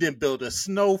didn't build a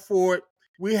snow fort.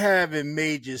 We having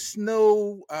major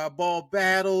snow ball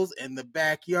battles in the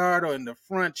backyard or in the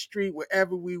front street,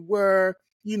 wherever we were.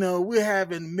 You know, we're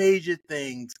having major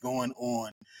things going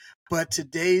on. But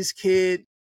today's kid,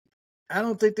 I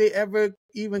don't think they ever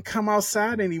even come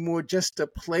outside anymore just to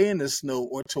play in the snow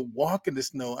or to walk in the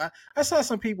snow. I saw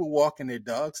some people walking their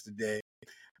dogs today,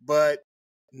 but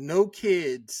no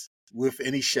kids with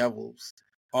any shovels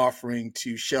offering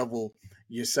to shovel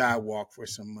your sidewalk for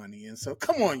some money. And so,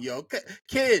 come on, yo,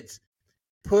 kids,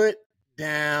 put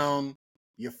down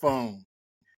your phone,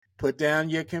 put down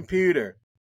your computer,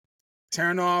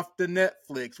 turn off the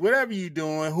Netflix, whatever you're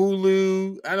doing,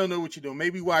 Hulu. I don't know what you're doing.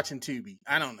 Maybe watching Tubi.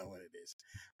 I don't know what it is,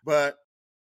 but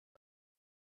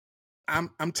I'm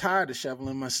tired of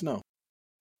shoveling my snow.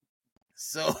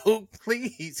 So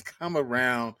please come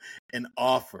around and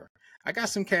offer. I got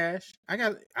some cash.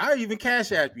 I'll even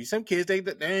cash app you. Some kids, they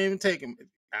don't even take them.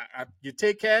 You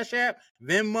take Cash App,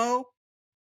 Venmo,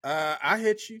 I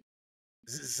hit you.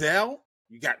 Zelle,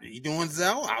 you doing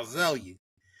Zelle? I'll Zelle you.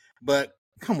 But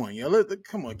come on, yo,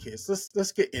 come on, kids.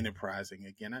 Let's get enterprising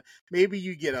again. Maybe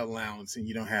you get an allowance and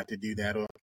you don't have to do that, or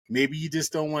maybe you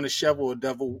just don't want to shovel a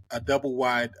double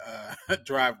wide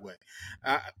driveway.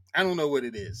 I don't know what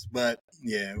it is, but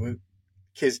yeah,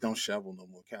 kids don't shovel no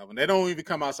more, Calvin. They don't even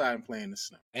come outside and play in the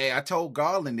snow. Hey, I told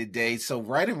Garland today, so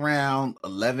right around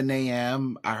 11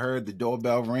 a.m., I heard the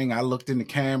doorbell ring. I looked in the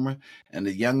camera, and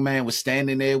the young man was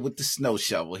standing there with the snow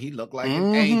shovel. He looked like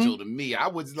an angel to me. I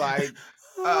was like,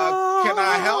 can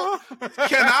I help?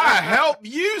 Can I help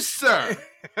you, sir?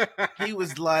 He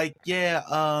was like,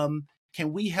 yeah,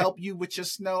 can we help you with your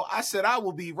snow? I said, I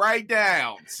will be right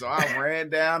down. So I ran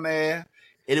down there.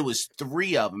 And it was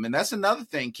 3 of them. And that's another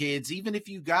thing, kids. Even if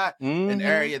you got an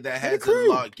area that has a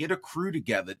lot, get a crew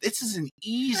together. This is an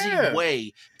easy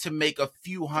way to make a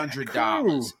few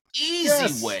 $100.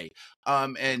 Easy way.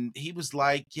 And he was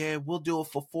like, yeah, we'll do it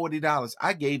for $40.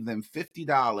 I gave them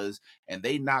 $50 and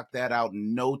they knocked that out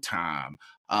in no time.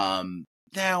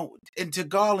 Now, and to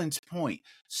Garland's point,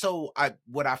 so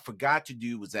what I forgot to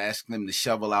do was ask them to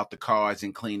shovel out the cars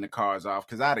and clean the cars off,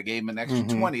 because I'd have gave them an extra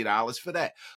 $20 for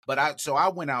that. But I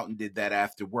went out and did that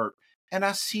after work, and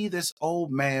I see this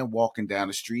old man walking down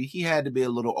the street. He had to be a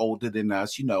little older than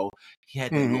us, you know. He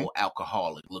had that little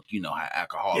alcoholic look. You know how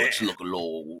alcoholics look, a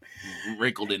little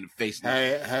wrinkled in the face.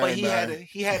 But he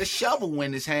had a shovel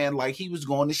in his hand, like he was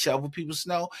going to shovel people's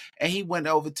snow. And he went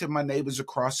over to my neighbors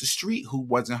across the street who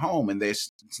wasn't home, and their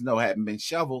snow hadn't been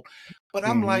shoveled. But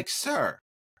I'm like, sir,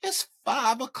 it's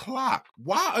 5 o'clock.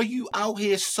 Why are you out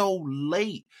here so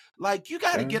late? Like, you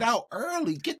got to get out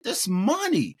early. Get this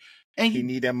money. And he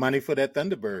need that money for that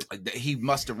Thunderbird. He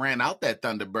must have ran out that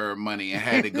Thunderbird money and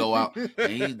had to go out.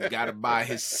 And he got to buy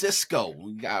his Cisco.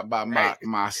 He got to buy my.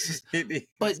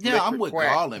 But yeah, I'm with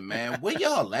Garland, man. Where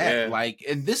y'all at? Yeah. Like,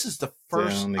 and this is the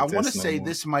first. I want to say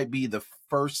this might be the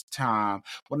first time.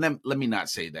 Well, let me not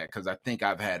say that, because I think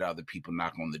I've had other people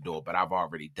knock on the door, but I've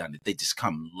already done it. They just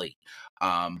come late.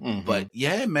 But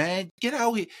yeah, man, get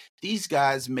out here. These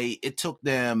guys it took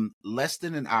them less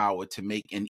than an hour to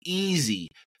make an easy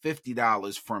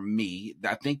 $50 from me.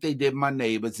 I think they did my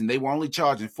neighbors, and they were only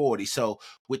charging $40. So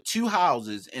with 2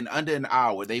 houses in under an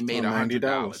hour, they made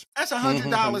 $100. That's $100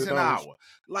 an hour.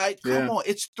 Like, come on,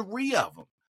 it's 3 of them.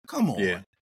 Come on,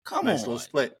 come on. Little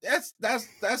split. That's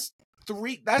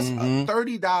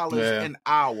 $30 an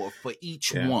hour for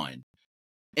each one.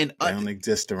 And they don't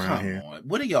exist around here.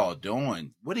 What are y'all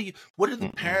doing? What are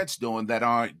the parents doing that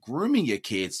aren't grooming your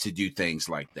kids to do things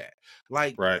like that?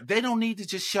 Like, they don't need to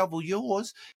just shovel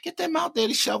yours. Get them out there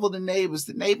to shovel the neighbors.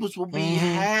 The neighbors will be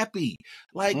happy.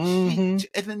 Like, and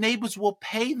the neighbors will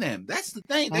pay them. That's the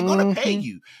thing. They're going to pay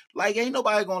you. Like, ain't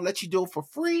nobody going to let you do it for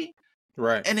free.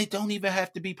 Right. And it don't even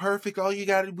have to be perfect.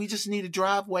 We just need a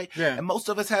driveway. Yeah. And most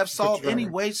of us have salt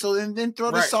anyway. So then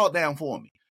throw the salt down for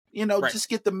me. You know, just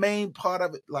get the main part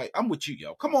of it. Like, I'm with you,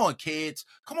 yo. Come on, kids.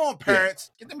 Come on, parents.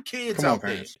 Get them kids out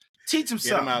there. Teach them something.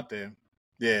 Get them out there.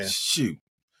 Yeah. Shoot.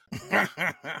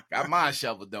 Got mine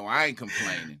shoveled though. I ain't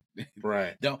complaining.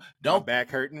 Right. Don't my back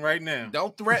hurting right now.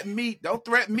 Don't threaten me. Don't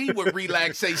threaten me with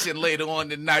relaxation later on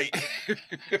tonight.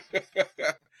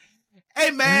 Hey,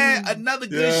 man, another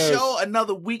good show,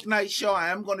 another weeknight show. I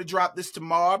am going to drop this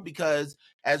tomorrow because,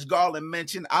 as Garland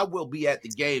mentioned, I will be at the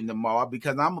game tomorrow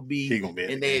because I'm going to be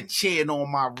in there cheering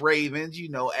on my Ravens,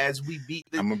 as we beat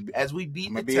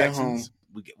the Texans.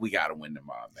 We got to win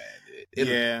tomorrow,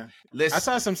 man. I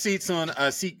saw some seats on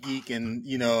SeatGeek,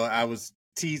 and, I was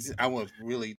teasing. I was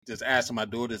really just asking my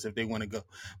daughters if they want to go.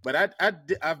 But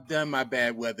I've done my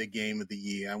bad weather game of the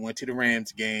year. I went to the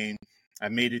Rams game. I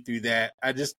made it through that.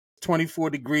 24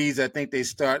 degrees, I think they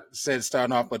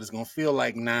starting off, but it's going to feel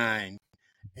like 9.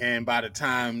 And by the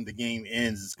time the game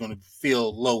ends, it's going to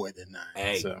feel lower than 9.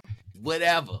 Hey,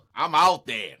 whatever. I'm out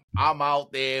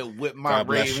there with my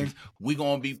Ravens. We're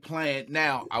going to be playing.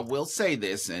 Now, I will say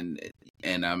this, and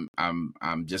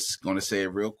I'm just going to say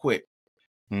it real quick.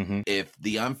 Mm-hmm. If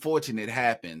the unfortunate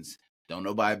happens,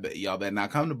 y'all better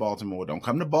not come to Baltimore. Don't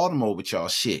come to Baltimore with y'all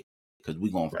shit, because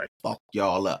we're going to fuck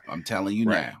y'all up. I'm telling you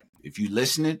now. If you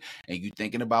listening and you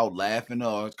thinking about laughing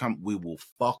we will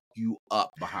fuck you up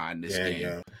behind this game.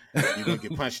 Yeah. You're going to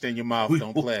get punched in your mouth.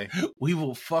 Don't play. We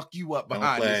will fuck you up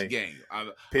behind this game.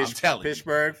 I'm telling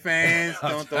Pittsburgh fans,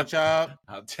 don't y'all.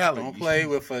 I'm telling you. Don't play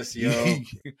with us, yo.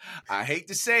 I hate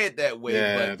to say it that way,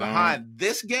 but behind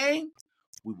this game,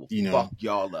 we will fuck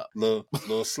y'all up.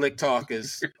 Little slick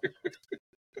talkers.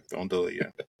 Don't do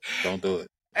it, Don't do it.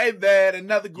 Hey, man,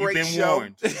 another great show.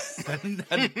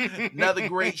 Another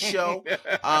great show.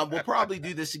 We'll probably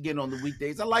do this again on the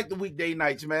weekdays. I like the weekday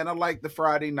nights, man. I like the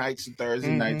Friday nights and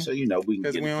Thursday nights. So, we can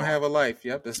because we don't have a life.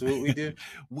 Yep, that's what we do.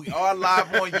 We are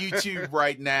live on YouTube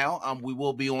right now. We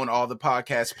will be on all the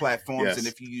podcast platforms. Yes. And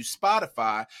if you use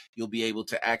Spotify, you'll be able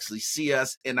to actually see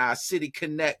us in our City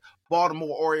Connect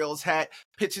Baltimore Orioles hat,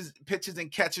 pitches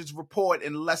and catches report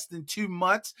in less than 2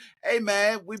 months. Hey,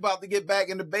 man, we about to get back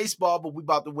into baseball, but we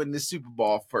about to win this Super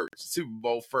Bowl first.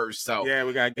 So yeah,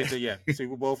 we got to get to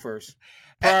Super Bowl first.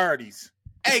 Priorities.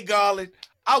 Hey, Garland,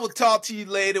 I will talk to you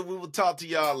later. We will talk to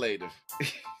y'all later.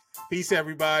 Peace,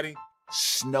 everybody.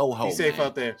 Snow hole. Be safe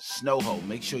out there. Snow hole.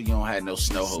 Make sure you don't have no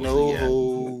snow holes. Snow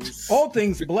holes. All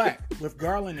things black with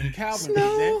Garland and Calvin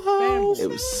present Fanboys. It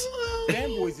was.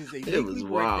 Fanboys is a weekly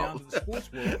breakdown of the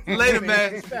sports world. Later,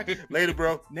 man. Later,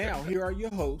 bro. Now, here are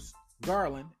your hosts,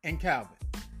 Garland and Calvin.